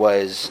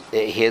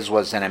his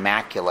was an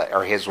immaculate,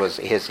 or his was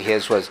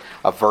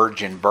a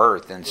virgin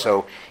birth, and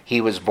so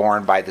he was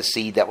born by the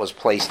seed that was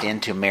placed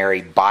into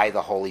Mary by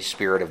the Holy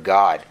Spirit of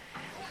God.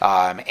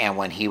 And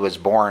when he was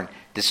born,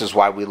 this is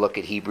why we look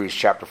at Hebrews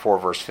chapter 4,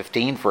 verse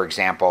 15, for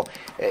example.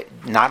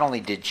 Not only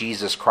did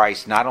Jesus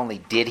Christ, not only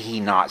did He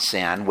not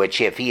sin,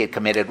 which if He had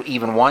committed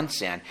even one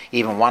sin,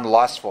 even one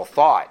lustful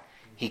thought,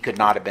 He could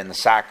not have been the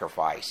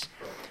sacrifice.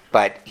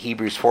 But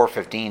Hebrews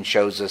 4:15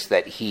 shows us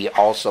that He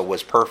also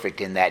was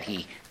perfect in that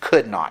He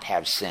could not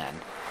have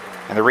sinned.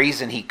 And the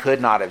reason He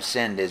could not have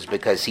sinned is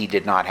because He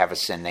did not have a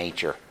sin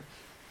nature.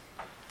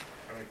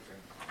 That makes sense.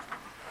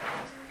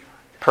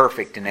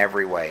 Perfect in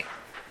every way.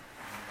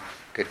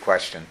 Good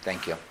question.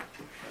 Thank you.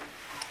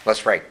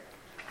 Let's pray.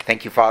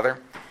 Thank you, Father,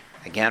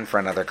 again for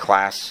another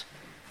class.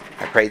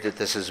 I pray that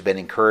this has been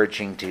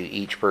encouraging to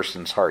each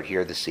person's heart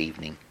here this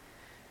evening.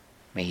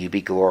 May You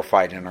be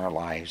glorified in our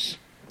lives.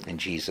 In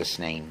Jesus'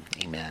 name,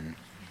 amen.